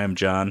that, I am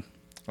John.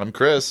 I'm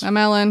Chris. I'm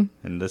Ellen.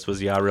 And this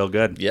was Yeah Real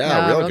Good.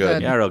 Yeah, real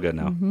good. Yeah, real good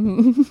now.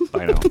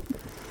 Bye now.